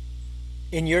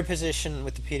in your position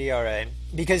with the PDRA,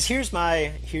 because here's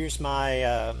my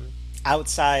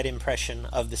outside impression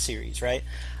of the series, right?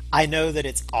 I know that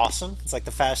it's awesome. It's like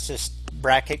the fastest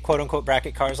bracket, quote unquote,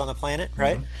 bracket cars on the planet,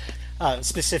 right? Mm-hmm.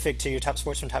 Specific to your Top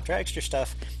Sportsman, Top Dragster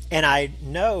stuff. And I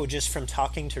know just from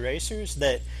talking to racers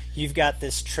that you've got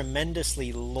this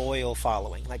tremendously loyal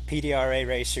following. Like, PDRA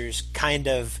racers kind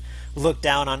of look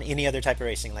down on any other type of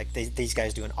racing. Like, these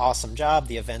guys do an awesome job.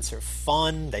 The events are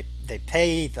fun. They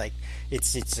pay. Like,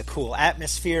 it's a cool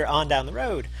atmosphere on down the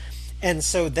road. And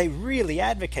so they really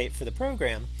advocate for the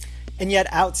program. And yet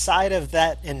outside of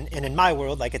that, and in my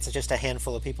world, like, it's just a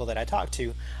handful of people that I talk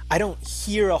to, I don't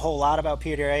hear a whole lot about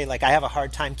PDRA. Like, I have a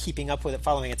hard time keeping up with it,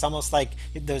 following. It's almost like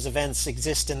those events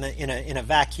exist in a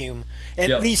vacuum,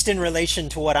 at least in relation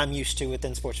to what I'm used to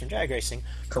within sportsman drag racing.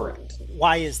 Correct.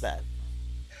 Why is that?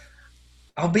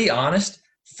 I'll be honest,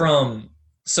 so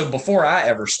before I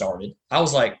ever started, I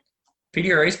was like,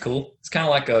 PDRA is cool. It's kind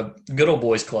of like a good old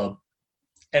boys club.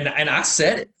 And I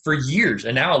said it for years,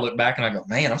 and now I look back and I go,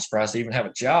 man, I'm surprised I even have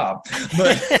a job.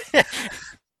 But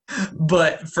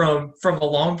But from a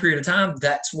long period of time,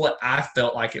 that's what I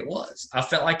felt like it was. I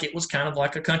felt like it was kind of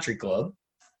like a country club.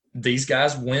 These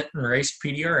guys went and raced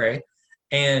PDRA,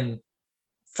 and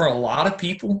for a lot of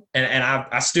people, and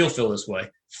I still feel this way,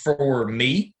 for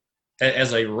me,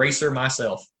 as a racer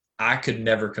myself, I could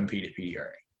never compete at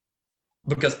PDRA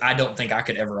because I don't think I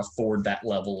could ever afford that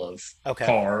level of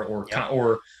car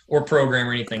or program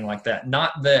or anything like that.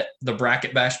 Not that the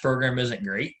Bracket Bash program isn't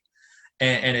great,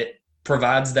 and it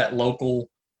provides that local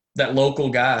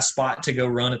guy a spot to go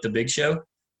run at the big show.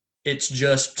 It's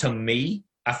just, to me,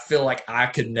 I feel like I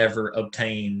could never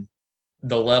obtain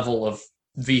the level of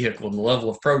vehicle, the level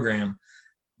of program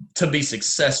to be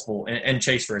successful and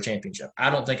chase for a championship. I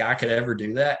don't think I could ever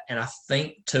do that. And I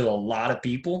think to a lot of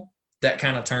people, that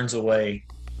kind of turns away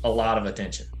a lot of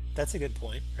attention. That's a good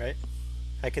point, right?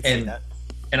 I could see that.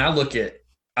 And I look at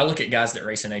guys that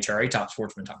race in HRA, Top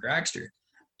Sportsman, Top Dragster,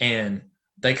 and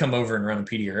they come over and run a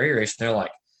PDRA race, and they're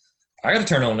like, I got to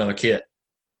turn on another kit.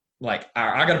 Like,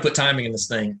 I got to put timing in this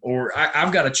thing, or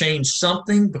I've got to change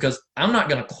something because I'm not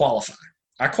going to qualify.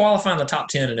 I qualify in the top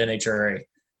 10 at NHRA,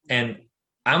 and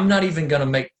I'm not even going to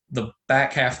make the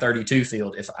back half 32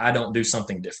 field if I don't do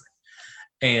something different.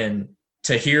 And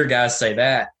to hear guys say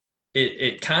that,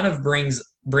 it kind of brings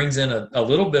in a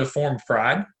little bit of form of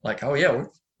pride. Like, oh, yeah, we're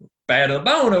bad to the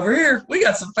bone over here. We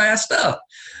got some fast stuff.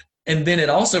 And then it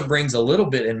also brings a little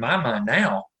bit, in my mind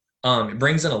now, it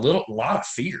brings in a lot of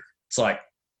fear. It's like,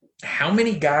 how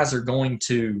many guys are going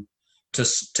to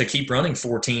keep running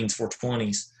 14s,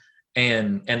 420s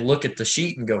and look at the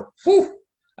sheet and go, whew,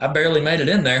 I barely made it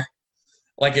in there.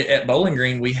 Like at Bowling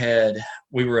Green, we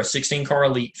were a 16-car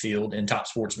elite field in Top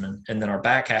Sportsman, and then our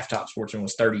back half Top Sportsman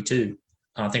was 32.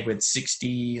 I think we had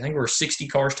 60. I think we were 60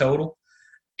 cars total,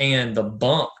 and the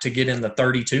bump to get in the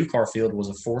 32-car field was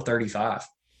a 435.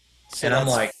 So and I'm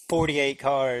like, 48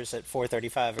 cars at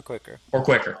 435 or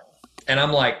quicker. And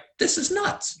I'm like, this is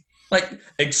nuts. Like,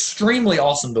 extremely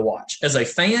awesome to watch. As a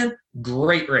fan,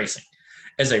 great racing.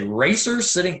 As a racer,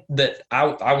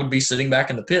 I would be sitting back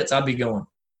in the pits, I'd be going,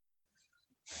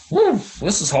 whew,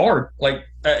 this is hard. Like,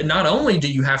 not only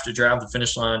do you have to drive the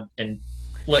finish line and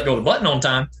let go of the button on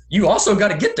time, you also got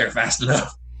to get there fast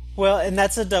enough. Well, and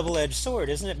that's a double-edged sword,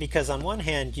 isn't it? Because on one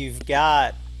hand, you've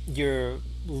got your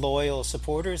loyal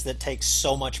supporters that take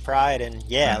so much pride in,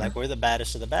 like, we're the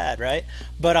baddest of the bad, right?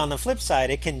 But on the flip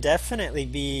side, it can definitely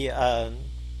be, I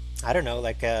don't know,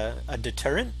 like a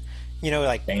deterrent. You know,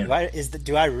 like,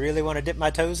 do I really want to dip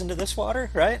my toes into this water,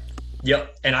 right?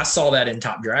 Yep, and I saw that in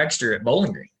Top Dragster at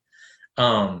Bowling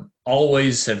Green.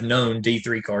 Always have known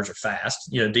D3 cars are fast.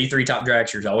 You know, D3 Top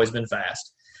Dragster has always been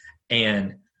fast.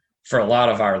 And for a lot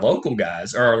of our local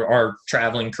guys, or our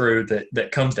traveling crew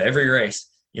that comes to every race,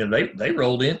 you know, they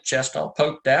rolled in, chest all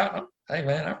poked out. Hey,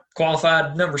 man, I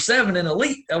qualified number 7 in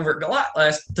Elite over at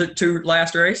Galat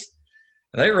last race.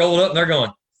 And they rolled up, and they're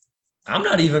going, I'm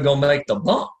not even going to make the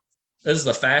bump. This is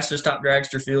the fastest Top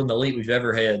Dragster field in the Elite we've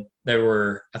ever had. There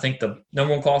were, I think the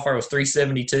number 1 qualifier was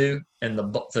 372, and the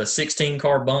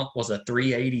 16-car bump was a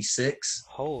 386.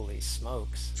 Holy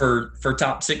smokes. For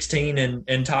top 16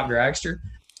 in Top Dragster.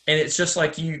 And it's just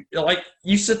like you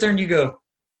sit there and you go,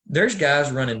 there's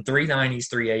guys running 390s,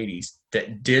 380s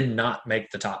that did not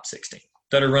make the top 16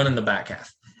 that are running the back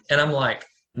half. And I'm like,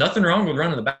 nothing wrong with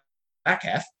running the back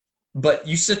half. But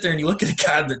you sit there and you look at a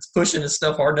guy that's pushing his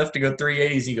stuff hard enough to go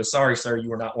 380s, and you go, sorry, sir, you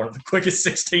were not one of the quickest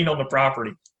 16 on the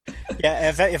property. Yeah,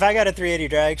 if I got a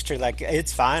 380 dragster, like,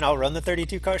 it's fine. I'll run the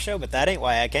 32-car show, but that ain't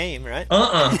why I came, right?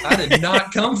 I did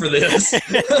not come for this.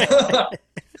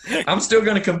 I'm still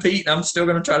going to compete. I'm still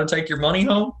going to try to take your money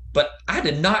home, but I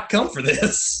did not come for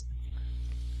this.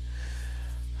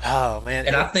 Oh, man.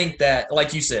 And I think that,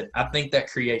 like you said, I think that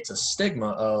creates a stigma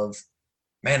of,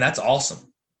 man, that's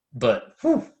awesome. But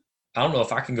I don't know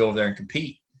if I can go over there and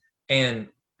compete. And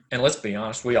let's be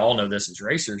honest, we all know this as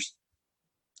racers.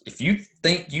 If you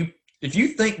think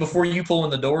before you pull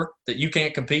in the door that you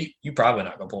can't compete, you're probably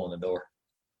not going to pull in the door.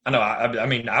 I know. I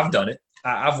mean, I've done it.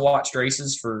 I've watched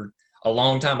races for a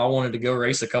long time. I wanted to go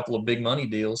race a couple of big money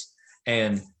deals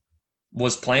and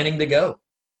was planning to go.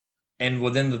 And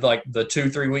within the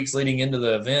 2-3 weeks leading into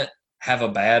the event, have a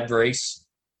bad race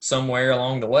somewhere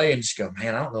along the way and just go,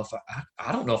 man, I don't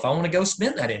know if I want to go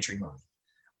spend that entry money,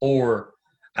 or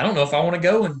I don't know if I want to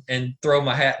go and throw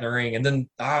my hat in the ring and then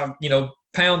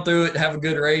pound through it, have a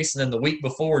good race, and then the week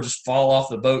before just fall off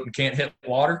the boat and can't hit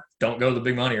water. Don't go to the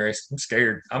big money race. I'm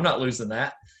scared. I'm not losing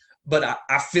that. But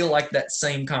I feel like that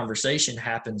same conversation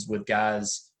happens with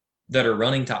guys that are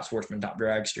running Top Sportsman, Top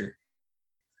Dragster,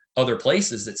 other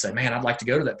places that say, man, I'd like to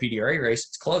go to that PDRA race.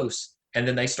 It's close. And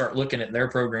then they start looking at their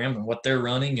program and what they're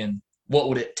running, and what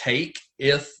would it take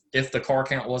if the car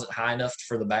count wasn't high enough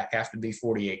for the back half to be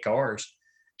 48 cars.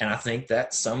 And I think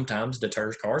that sometimes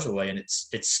deters cars away, and it's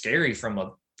scary from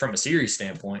a series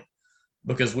standpoint,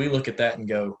 because we look at that and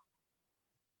go,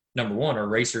 number one, are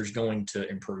racers going to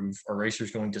improve? Are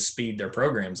racers going to speed their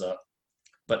programs up?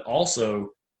 But also,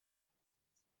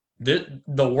 the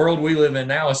world we live in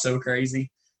now is so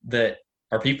crazy that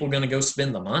are people going to go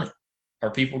spend the money?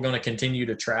 Are people going to continue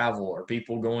to travel? Are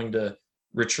people going to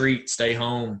retreat, stay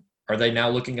home? Are they now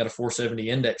looking at a 470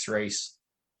 index race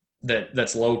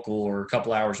that's local or a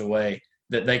couple hours away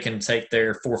that they can take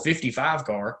their 455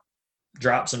 car,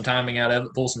 drop some timing out of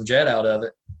it, pull some jet out of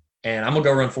it, and I'm going to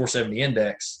go run 470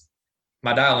 index?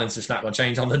 My dial-in's just not going to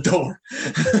change on the door.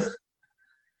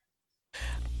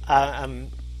 I'm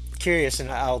curious, and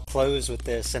I'll close with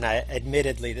this, and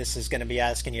admittedly this is going to be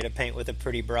asking you to paint with a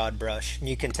pretty broad brush.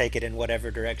 You can take it in whatever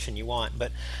direction you want,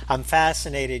 but I'm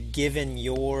fascinated, given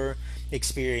your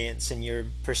experience and your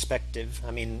perspective, I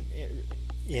mean,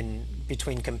 in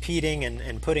between competing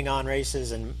and putting on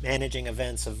races and managing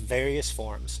events of various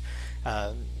forms,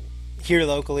 here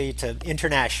locally to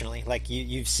internationally, like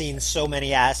you've seen so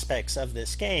many aspects of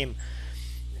this game.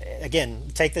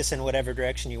 Again, take this in whatever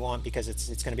direction you want, because it's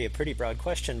going to be a pretty broad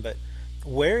question, but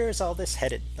where is all this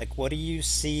headed? Like, what do you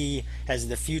see as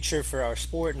the future for our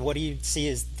sport, and what do you see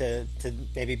as to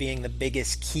maybe being the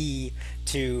biggest key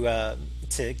to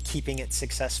keeping it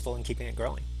successful and keeping it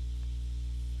growing?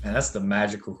 Man, that's the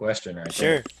magical question right Sure.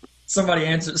 there. Somebody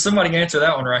answer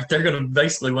that one right. They're going to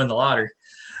basically win the lottery.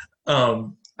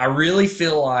 I really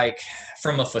feel like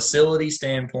from a facility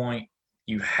standpoint,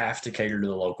 you have to cater to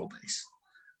the local base.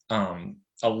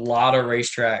 A lot of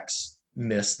racetracks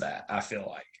miss that, I feel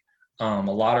like. A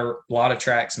lot of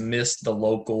tracks miss the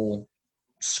local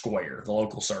square, the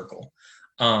local circle.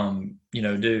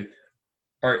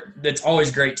 It's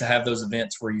always great to have those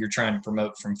events where you're trying to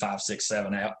promote from 5, 6,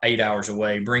 7, 8 hours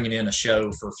away, bringing in a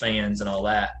show for fans and all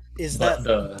that. Is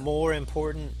that more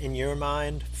important in your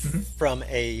mind from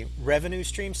a revenue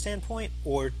stream standpoint,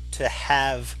 or to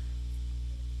have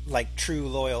like true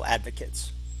loyal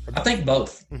advocates? I think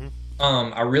both.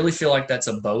 I really feel like that's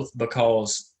a both,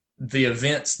 because the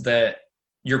events that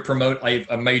you're promoting,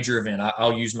 a major event,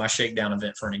 I'll use my shakedown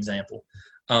event for an example.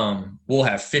 We'll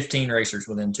have 15 racers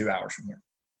within 2 hours from here,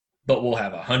 but we'll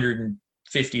have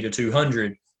 150 to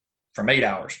 200 from 8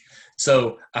 hours.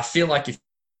 So I feel like if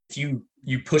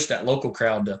you push that local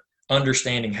crowd to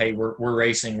understanding, hey, we're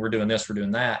racing, we're doing this, we're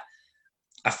doing that.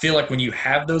 I feel like when you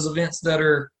have those events that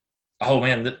are, oh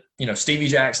man, Stevie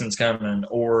Jackson's coming,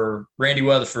 or Randy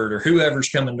Weatherford, or whoever's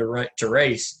coming to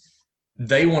race,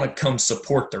 they want to come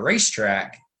support the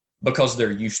racetrack because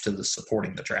they're used to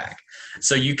supporting the track.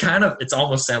 So you it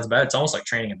almost sounds bad. It's almost like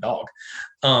training a dog.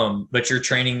 But you're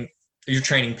training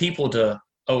people to,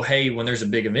 oh, hey, when there's a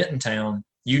big event in town,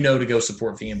 to go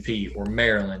support VMP or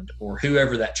Maryland or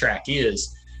whoever that track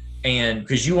is. And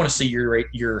because you want to see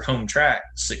your home track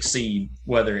succeed,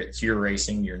 whether it's your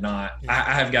racing, you're not.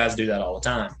 I have guys do that all the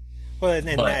time. Well,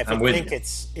 and I think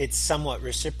it's somewhat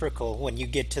reciprocal when you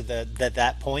get to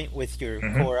that point with your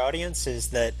core audience,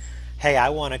 is that, hey, I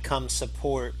want to come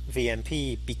support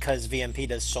VMP because VMP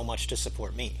does so much to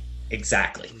support me.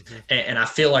 Exactly. And I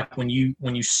feel like when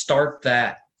you start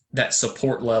that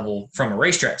support level from a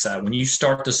racetrack side, when you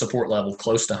start the support level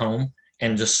close to home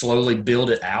and just slowly build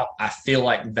it out, I feel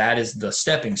like that is the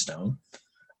stepping stone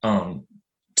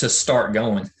to start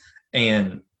going.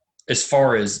 And as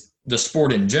far as the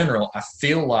sport in general, I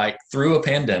feel like through a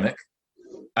pandemic,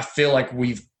 I feel like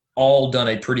we've all done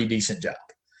a pretty decent job.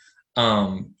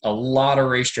 A lot of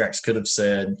racetracks could have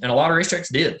said, and a lot of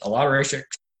racetracks did, a lot of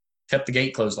racetracks kept the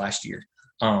gate closed last year.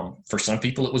 For some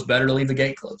people, it was better to leave the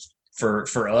gate closed.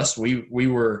 For us, we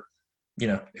were,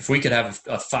 if we could have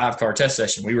a 5-car test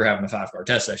session, we were having a 5-car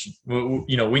test session.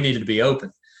 We needed to be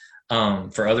open.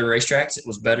 For other racetracks, it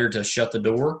was better to shut the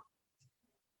door,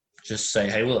 just say,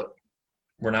 hey, look,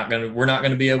 we're not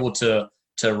going to be able to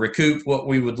recoup what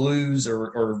we would lose,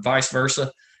 or vice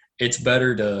versa. It's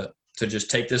better to just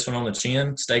take this one on the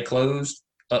chin, stay closed,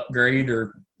 upgrade,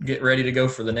 or get ready to go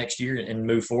for the next year and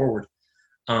move forward.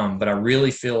 But I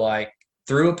really feel like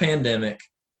through a pandemic,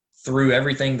 through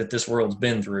everything that this world's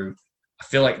been through, I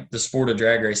feel like the sport of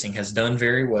drag racing has done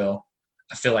very well.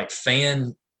 I feel like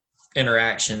fan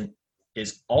interaction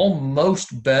is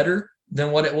almost better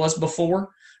than what it was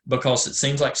before, because it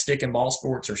seems like stick and ball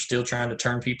sports are still trying to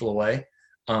turn people away.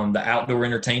 The outdoor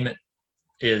entertainment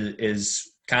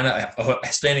is kind of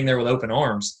standing there with open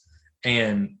arms.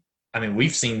 And I mean,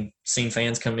 we've seen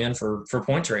fans come in for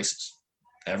points races.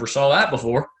 Never saw that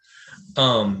before.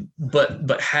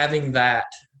 But having that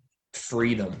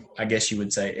freedom, I guess you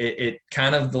would say. It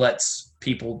kind of lets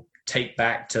people take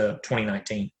back to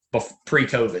 2019,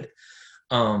 pre-COVID,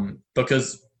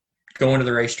 because going to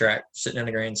the racetrack, sitting in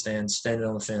the grandstands, standing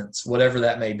on the fence, whatever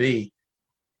that may be,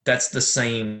 that's the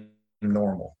same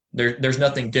normal. There's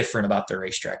nothing different about the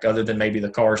racetrack other than maybe the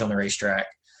cars on the racetrack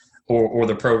or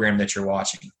the program that you're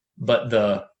watching. But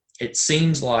it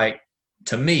seems like,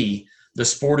 to me, the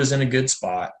sport is in a good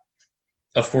spot.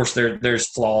 Of course, there's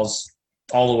flaws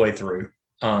all the way through,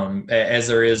 as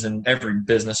there is in every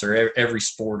business or every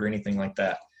sport or anything like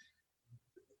that.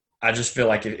 I just feel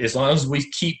like as long as we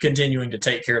keep continuing to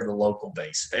take care of the local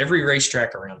base, if every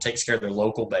racetrack around takes care of their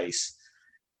local base,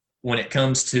 when it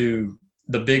comes to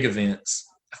the big events,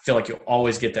 I feel like you'll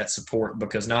always get that support,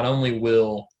 because not only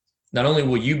will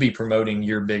you be promoting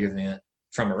your big event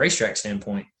from a racetrack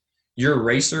standpoint, your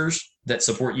racers that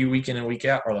support you week in and week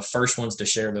out are the first ones to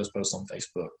share those posts on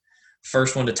Facebook.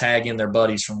 First one to tag in their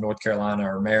buddies from North Carolina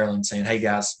or Maryland saying, hey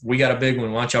guys, we got a big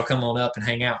one. Why don't y'all come on up and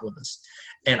hang out with us?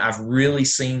 And I've really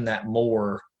seen that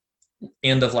more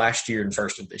end of last year and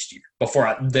first of this year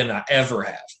than I ever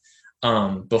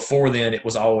have. Before then, it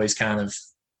was always kind of,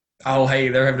 oh, hey,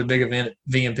 they're having a big event at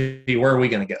VMP. Where are we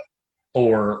going to go?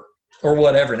 Or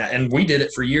whatever. And we did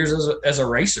it for years as a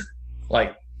racer.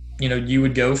 Like, you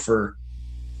would go for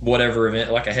whatever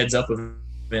event, like a heads up event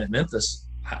at Memphis.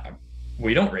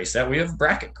 We don't race that. We have a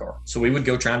bracket car. So we would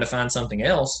go trying to find something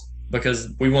else because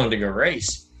we wanted to go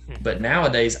race. But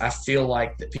nowadays, I feel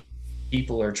like that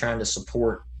people are trying to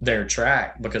support their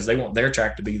track because they want their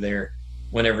track to be there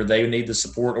whenever they need the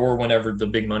support, or whenever the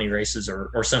big money races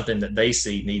or something that they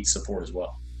see needs support as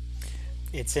well.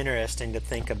 It's interesting to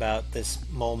think about this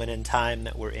moment in time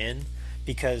that we're in,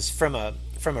 because from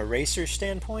a racer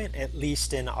standpoint, at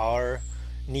least in our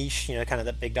niche, kind of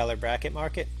the big dollar bracket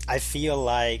market, I feel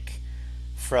like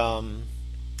from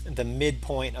the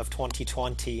midpoint of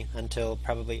 2020 until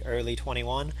probably early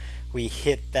 21, we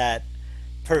hit that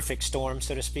perfect storm,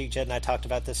 so to speak. Jed and I talked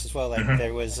about this as well. Like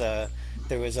there was a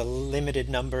limited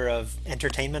number of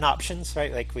entertainment options,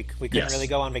 right? Like we couldn't really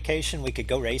go on vacation. We could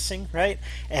go racing, right?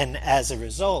 And as a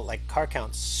result, like car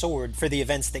counts soared for the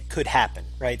events that could happen,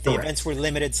 right? The events were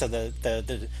limited, so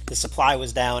the supply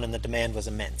was down and the demand was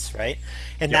immense, right?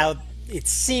 And now it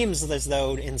seems as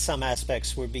though in some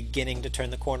aspects we're beginning to turn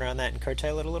the corner on that and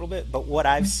curtail it a little bit. But what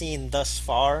I've seen thus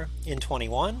far in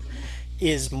 21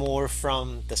 is more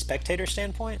from the spectator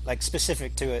standpoint, like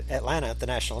specific to Atlanta, the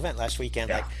national event last weekend.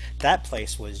 Like that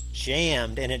place was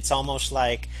jammed, and it's almost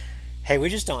like, hey, we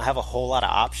just don't have a whole lot of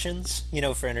options,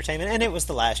 for entertainment. And it was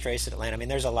the last race at Atlanta. I mean,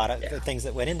 there's a lot of things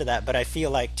that went into that, but I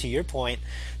feel like, to your point,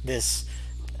 this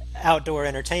outdoor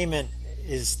entertainment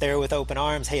is there with open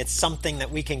arms. Hey, it's something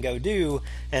that we can go do,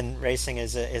 and racing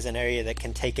is an area that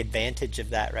can take advantage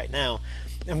of that right now.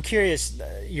 I'm curious,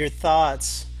 your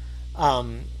thoughts,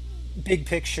 big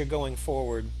picture going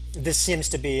forward. This seems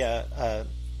to be a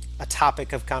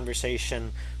topic of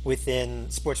conversation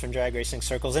within sportsman drag racing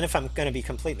circles, and if I'm going to be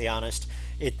completely honest,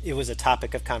 it was a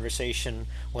topic of conversation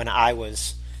when I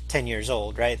was 10 years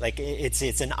old, right? Like it's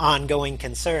an ongoing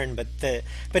concern, but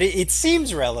it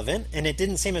seems relevant, and it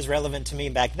didn't seem as relevant to me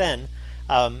back then,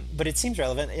 but it seems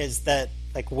relevant, is that,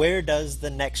 like, where does the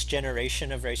next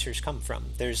generation of racers come from?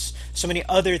 There's so many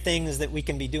other things that we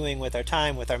can be doing with our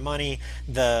time, with our money.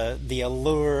 The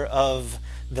allure of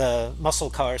the muscle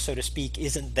car, so to speak,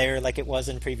 isn't there like it was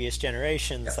in previous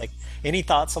generations. Like, any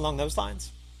thoughts along those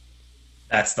lines?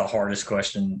 That's the hardest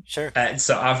question. Sure.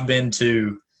 So I've been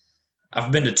to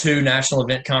 2 national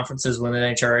event conferences with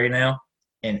NHRA now,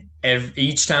 and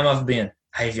each time I've been,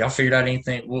 hey, have y'all figured out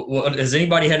anything? Has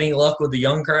anybody had any luck with the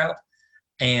young crowd?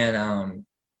 And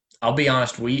I'll be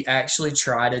honest, we actually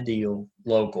tried a deal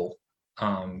local.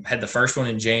 Had the first one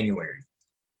in January.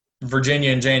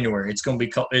 Virginia in January. It's going to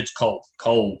be cold. It's cold.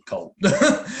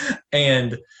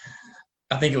 And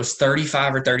I think it was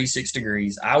 35 or 36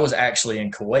 degrees. I was actually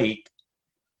in Kuwait.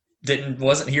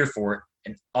 Wasn't here for it.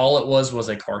 And all it was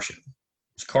a car show.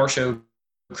 It was a car show,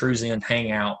 cruise in,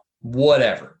 hang out,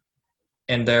 whatever.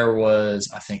 And there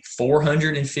was, I think,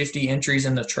 450 entries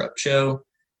in the truck show,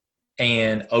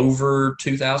 and over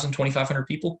 2,000, 2,500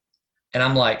 people. And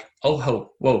I'm like,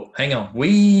 whoa, hang on.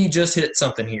 We just hit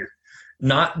something here.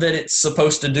 Not that it's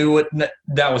supposed to do it.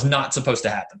 That was not supposed to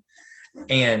happen.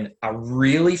 And I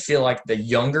really feel like the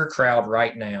younger crowd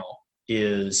right now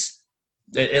is,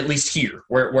 at least here,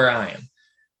 where I am,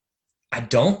 I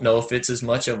don't know if it's as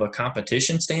much of a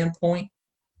competition standpoint,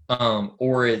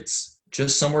 or it's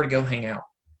just somewhere to go hang out.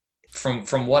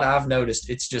 From what I've noticed,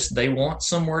 it's just they want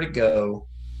somewhere to go.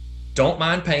 Don't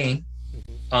mind paying.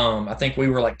 I think we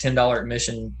were like $10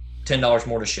 admission, $10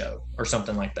 more to show, or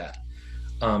something like that.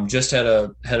 just had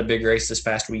a big race this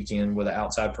past weekend with an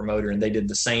outside promoter, and they did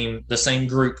the same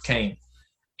group came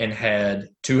and had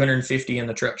 250 in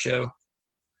the truck show,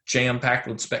 jam packed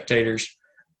with spectators.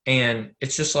 And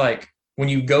it's just like when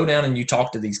you go down and you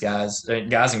talk to these guys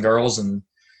and girls, and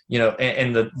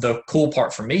and the cool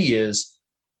part for me is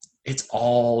it's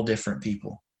all different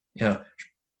people,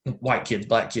 white kids,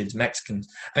 black kids, Mexicans.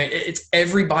 I mean, it's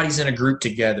everybody's in a group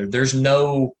together. There's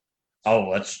no,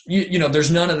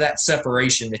 there's none of that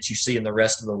separation that you see in the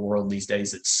rest of the world these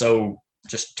days. It's so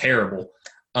just terrible.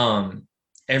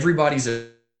 Everybody's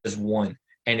as one.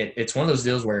 And it's one of those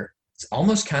deals where it's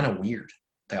almost kind of weird.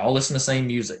 They all listen to the same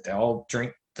music. They all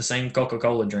drink the same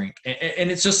Coca-Cola drink. And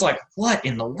it's just like, what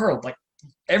in the world? Like,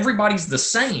 everybody's the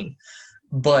same.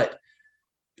 But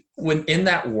when in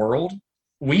that world,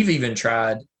 we've even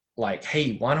tried, like,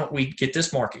 hey, why don't we get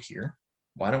this market here?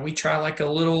 Why don't we try like a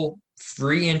little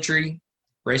free entry,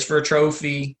 race for a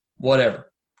trophy,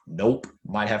 whatever? Nope,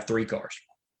 might have 3 cars.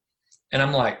 And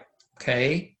I'm like,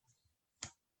 okay,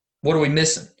 what are we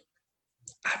missing?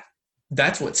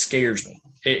 That's what scares me,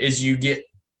 is you get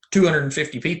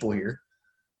 250 people here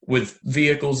with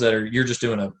vehicles that you're just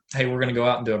doing hey, we're going to go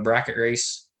out and do a bracket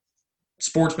race,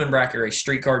 sportsman bracket race,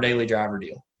 streetcar daily driver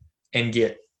deal, and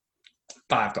get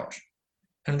 5 cars.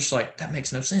 I'm just like, that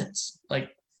makes no sense.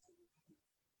 Like,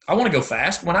 I want to go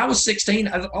fast. When I was 16,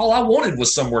 all I wanted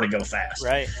was somewhere to go fast.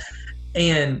 Right.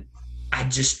 And I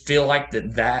just feel like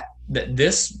that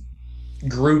this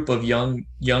group of young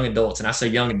adults, and I say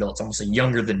young adults, I'm going to say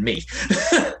younger than me.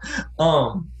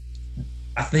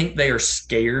 I think they are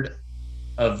scared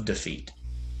of defeat.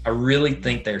 I really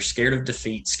think they're scared of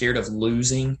defeat, scared of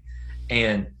losing,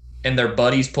 and their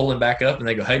buddies pulling back up and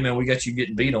they go, hey man, we got you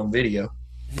getting beat on video.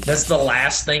 That's the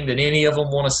last thing that any of them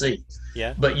want to see.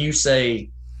 Yeah. But you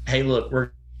say, hey, look,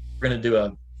 we're going to do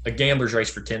a gambler's race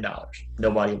for $10.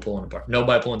 Nobody will pull in the park.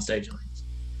 Nobody pulling stage lanes.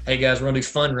 Hey guys, we're going to do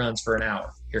fun runs for an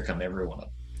hour. Here come every one of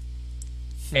them.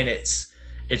 And it's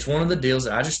one of the deals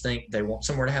that I just think they want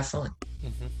somewhere to have fun.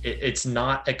 Mm-hmm. It's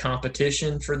not a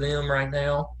competition for them right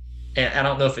now. And I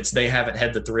don't know if they haven't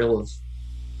had the thrill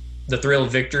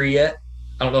of victory yet.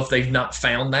 I don't know if they've not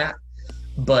found that.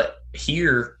 But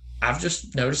here, I've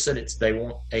just noticed that they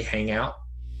want a hangout.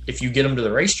 If you get them to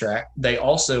the racetrack, they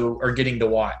also are getting to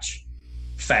watch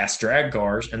fast drag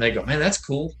cars, and they go, man, that's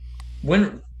cool.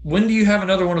 When do you have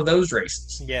another one of those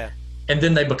races? Yeah. And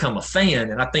then they become a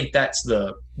fan, and I think that's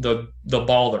the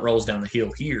ball that rolls down the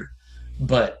hill here.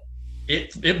 But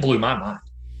it blew my mind.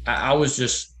 I was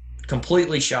just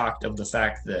completely shocked of the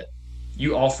fact that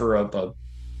you offer up a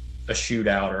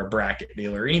shootout or a bracket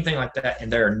deal or anything like that,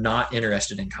 and they're not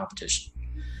interested in competition.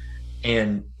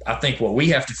 And I think what we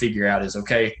have to figure out is,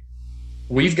 okay,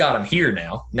 we've got them here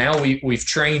now. Now we've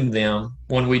trained them.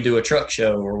 When we do a truck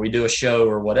show or we do a show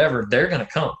or whatever, they're going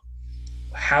to come.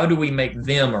 How do we make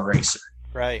them a racer?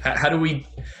 Right. How do we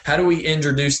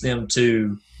introduce them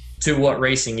to what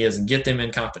racing is and get them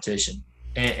in competition?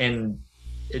 And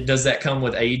does that come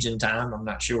with age and time? I'm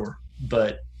not sure,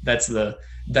 but that's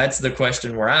the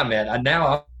question where I'm at.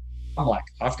 I'm like,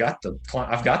 I've got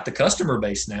the customer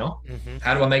base now. Mm-hmm.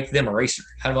 How do I make them a racer?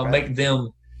 How do I make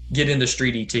them get into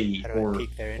street ET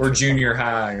or junior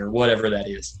high or whatever that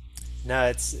is?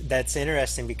 No, that's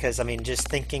interesting because, I mean, just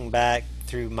thinking back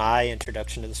through my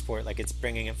introduction to the sport, like it's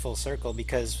bringing it full circle,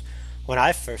 because when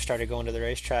I first started going to the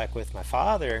racetrack with my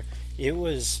father, it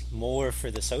was more for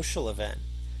the social event.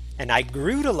 And I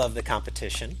grew to love the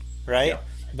competition, right? Yeah.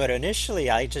 But initially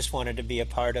I just wanted to be a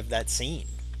part of that scene.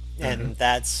 And mm-hmm.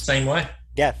 that's same way.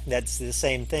 Yeah, that's the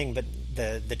same thing. But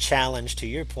the challenge, to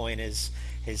your point, is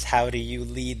how do you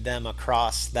lead them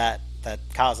across that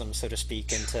chasm, so to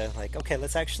speak, into like, okay,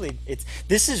 let's actually,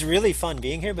 this is really fun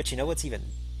being here, but you know what's even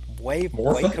way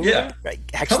cooler? Yeah. Right?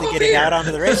 Actually getting out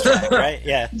onto the racetrack, right?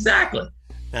 Yeah. Exactly.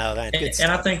 No, man,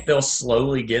 and I think they'll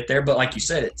slowly get there, but like you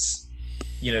said, it's,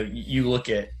 you look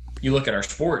at our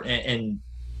sport and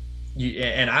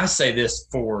I say this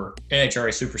for NHRA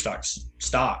Superstock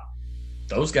stock,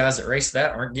 those guys that race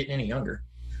that aren't getting any younger.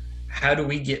 How do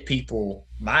we get people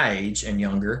my age and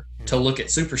younger to look at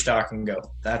Superstock and go,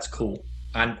 that's cool.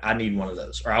 I need one of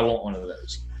those, or I want one of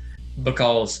those,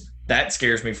 because that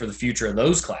scares me for the future of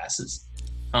those classes.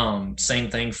 Same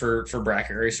thing for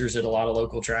bracket racers at a lot of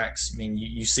local tracks. I mean,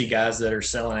 you see guys that are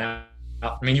selling out.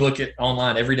 I mean, you look at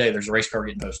online every day, there's a race car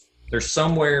getting posted. There's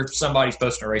somewhere somebody's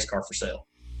posting a race car for sale.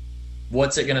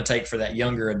 What's it going to take for that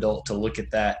younger adult to look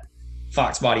at that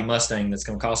Fox body Mustang that's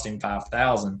going to cost him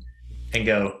 $5,000 and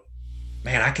go,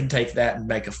 man, I can take that and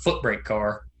make a foot brake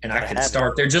car, and I can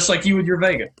start there just like you with your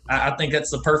Vega. I think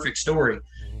that's the perfect story.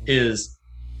 Is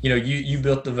you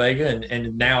built the Vega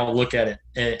and now look at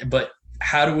it. But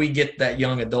how do we get that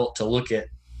young adult to look at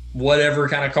whatever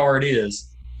kind of car it is,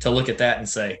 to look at that and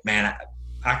say, man,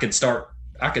 I could start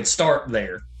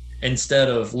there, instead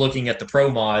of looking at the Pro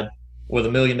Mod with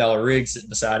 $1 million rig sitting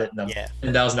beside it and a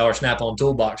 $10,000 Snap-on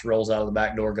toolbox rolls out of the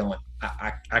back door going,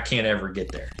 I can't ever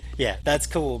get there. Yeah, that's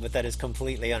cool, but that is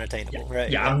completely unattainable,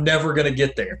 right? Yeah, I'm never going to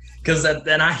get there, because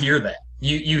then I hear that.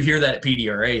 You hear that at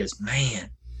PDRA is, man,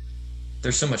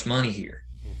 there's so much money here.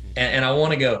 And I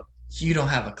want to go, you don't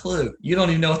have a clue. You don't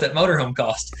even know what that motorhome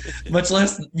cost, much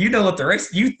less you know what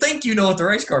you think you know what the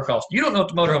race car cost. You don't know what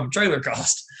the motorhome and trailer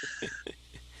cost.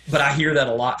 But I hear that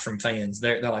a lot from fans.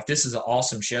 They're like, this is an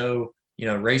awesome show.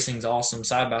 Racing's awesome,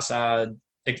 side by side,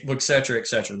 et cetera, et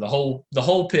cetera. The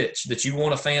whole pitch that you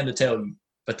want a fan to tell you,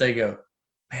 but they go,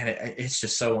 man, it's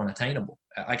just so unattainable.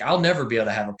 Like, I'll never be able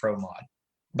to have a Pro Mod,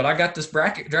 but I got this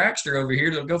bracket dragster over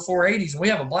here that'll go 480s, and we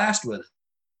have a blast with it.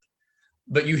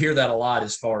 But you hear that a lot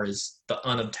as far as the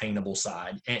unobtainable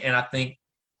side. And I think,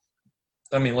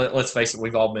 I mean, let's face it,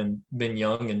 we've all been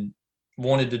young and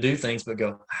wanted to do things, but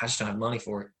go, I just don't have money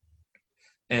for it.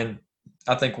 And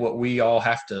I think what we all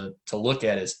have to look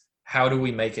at is, how do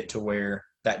we make it to where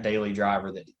that daily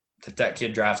driver that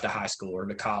kid drives to high school or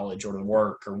to college or to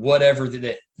work or whatever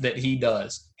that he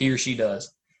or she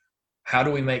does, how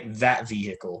do we make that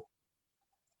vehicle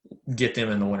get them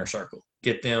in the winner's circle,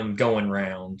 get them going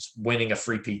rounds, winning a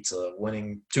free pizza,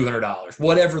 winning $200,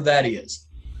 whatever that is?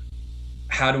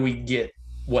 How do we get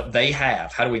what they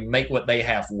have? How do we make what they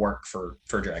have work for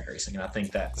drag racing? And I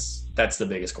think that's the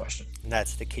biggest question. And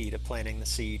that's the key to planting the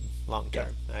seed long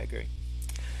term. Yeah. I agree.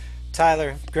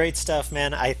 Tyler, great stuff,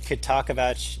 man. I could talk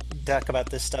about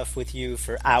this stuff with you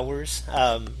for hours,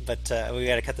 but we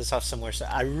got to cut this off somewhere. So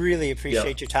I really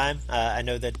appreciate your time. I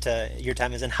know that your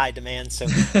time is in high demand, so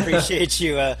appreciate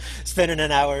you spending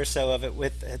an hour or so of it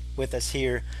with us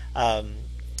here.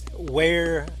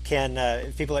 Where can,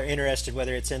 if people are interested,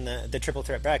 whether it's in the Triple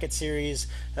Threat Bracket Series,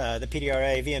 the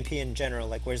PDRA, VMP in general,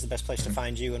 like, where's the best place to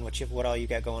find you and what all you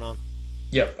got going on?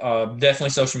 Yep,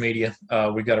 definitely social media.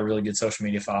 We've got a really good social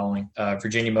media following.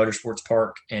 Virginia Motorsports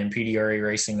Park and PDRA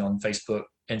Racing on Facebook,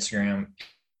 Instagram,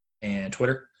 and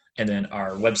Twitter. And then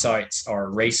our websites are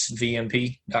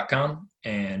racevmp.com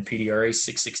and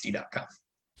PDRA660.com.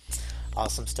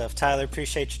 Awesome stuff. Tyler,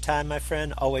 appreciate your time, my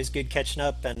friend. Always good catching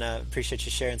up, and appreciate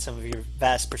you sharing some of your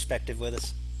vast perspective with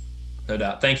us. No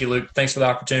doubt. Thank you, Luke. Thanks for the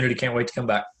opportunity. Can't wait to come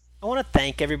back. I want to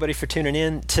thank everybody for tuning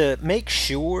in. To make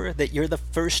sure that you're the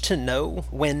first to know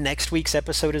when next week's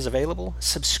episode is available,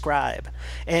 subscribe.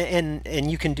 And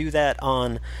you can do that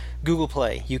on Google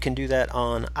Play. You can do that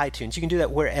on iTunes. You can do that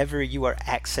wherever you are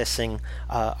accessing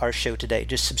our show today.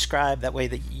 Just subscribe. That way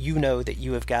that you know that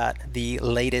you have got the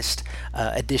latest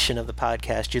edition of the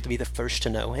podcast. You'll be the first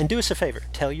to know. And do us a favor.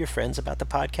 Tell your friends about the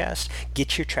podcast.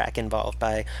 Get your track involved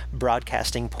by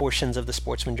broadcasting portions of the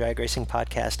Sportsman Drag Racing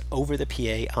podcast over the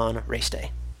PA on race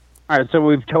day. All right, so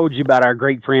we've told you about our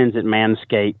great friends at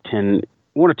Manscaped, and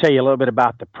I want to tell you a little bit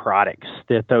about the products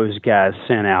that those guys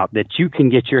sent out that you can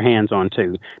get your hands on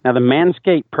too. Now, the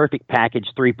Manscaped Perfect Package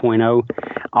 3.0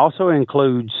 also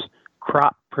includes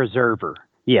Crop Preserver.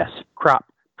 Yes, Crop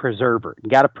Preserver. You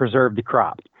got to preserve the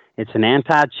crop. It's an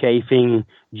anti-chafing,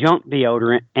 junk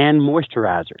deodorant, and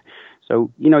moisturizer.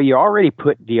 So, you already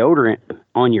put deodorant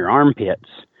on your armpits.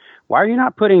 Why are you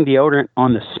not putting deodorant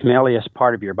on the smelliest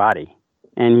part of your body?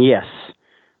 And yes,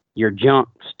 your junk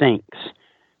stinks.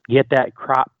 Get that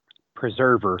Crop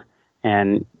Preserver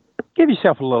and give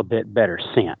yourself a little bit better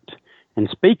scent. And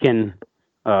speaking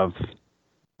of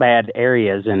bad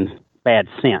areas and bad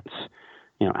scents,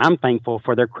 I'm thankful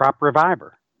for their Crop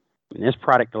Reviver. And this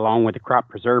product, along with the Crop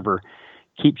Preserver,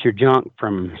 keeps your junk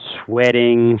from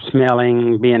sweating,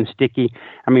 smelling, being sticky.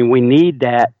 I mean, we need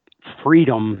that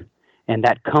freedom and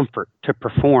that comfort to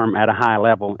perform at a high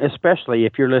level, especially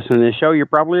if you're listening to this show, you're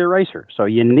probably a racer. So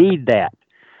you need that.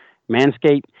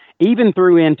 Manscaped even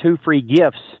threw in 2 free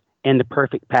gifts in the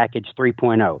Perfect Package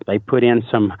 3.0. They put in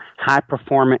some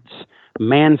high-performance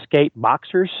Manscaped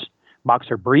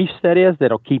boxer briefs, that is,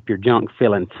 that'll keep your junk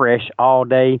feeling fresh all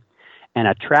day, and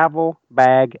a travel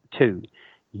bag, too.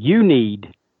 You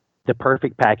need the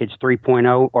Perfect Package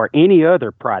 3.0 or any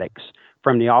other products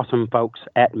from the awesome folks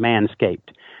at Manscaped.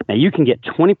 Now, you can get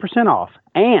 20% off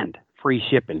and free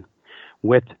shipping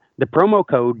with the promo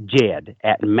code JED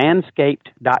at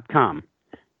manscaped.com.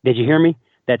 Did you hear me?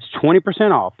 That's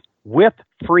 20% off with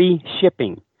free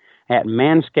shipping at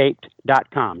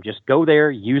manscaped.com. Just go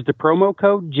there, use the promo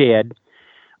code JED,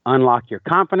 unlock your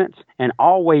confidence, and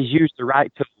always use the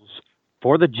right tools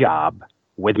for the job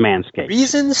with Manscaped.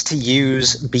 Reasons to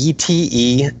use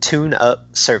BTE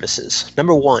tune-up services.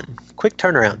 Number 1, quick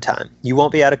turnaround time. You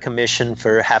won't be out of commission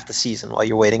for half the season while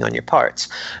you're waiting on your parts.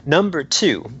 Number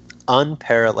 2,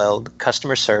 unparalleled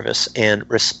customer service and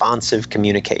responsive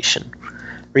communication.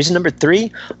 Reason number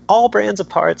 3, all brands of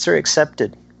parts are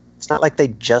accepted. It's not like they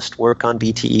just work on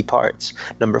BTE parts.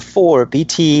 Number 4,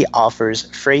 BTE offers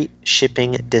freight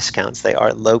shipping discounts. They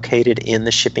are located in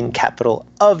the shipping capital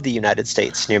of the United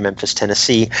States, near Memphis,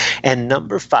 Tennessee. And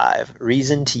number 5,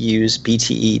 reason to use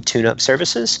BTE tune-up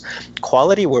services.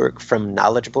 Quality work from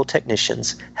knowledgeable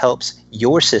technicians helps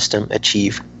your system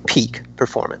achieve peak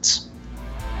performance.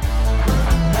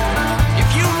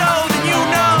 If you know, then you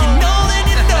know. You know, then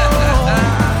you know.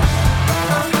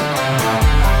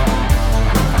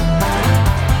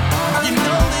 You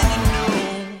know, then you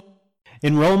know.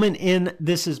 Enrollment in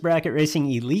This Is Bracket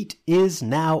Racing Elite is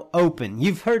now open.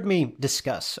 You've heard me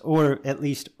discuss, or at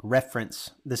least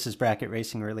reference, This Is Bracket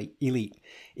Racing Elite.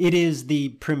 It is the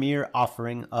premier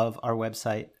offering of our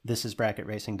website,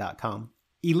 thisisbracketracing.com.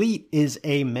 Elite is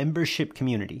a membership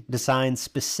community designed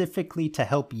specifically to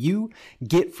help you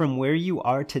get from where you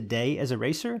are today as a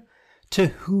racer to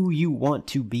who you want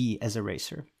to be as a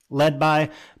racer. Led by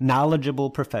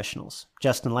knowledgeable professionals.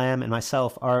 Justin Lamb and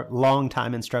myself are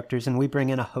longtime instructors, and we bring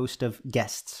in a host of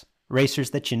guests,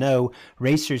 racers that you know,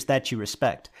 racers that you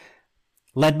respect.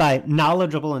 Led by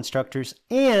knowledgeable instructors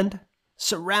and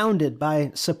surrounded by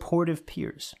supportive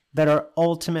peers that are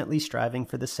ultimately striving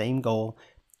for the same goal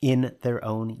in their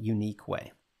own unique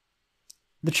way.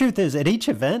 The truth is, at each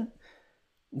event,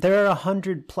 there are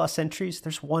 100+ entries.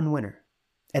 There's one winner.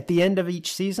 At the end of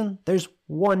each season, there's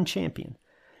one champion.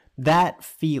 That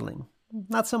feeling,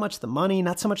 not so much the money,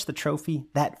 not so much the trophy,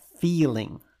 that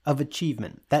feeling of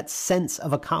achievement, that sense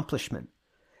of accomplishment,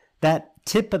 that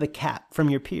tip of the cap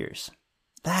from your peers,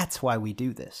 that's why we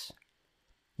do this.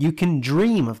 You can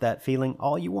dream of that feeling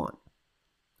all you want,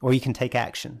 or you can take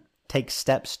action. Take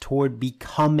steps toward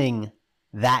becoming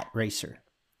that racer.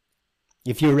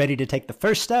 If you're ready to take the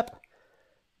first step,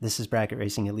 This Is Bracket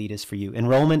Racing Elite is for you.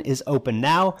 Enrollment is open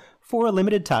now for a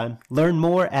limited time. Learn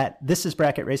more at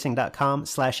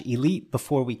thisisbracketracing.com/elite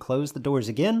before we close the doors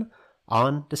again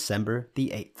on December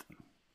the 8th.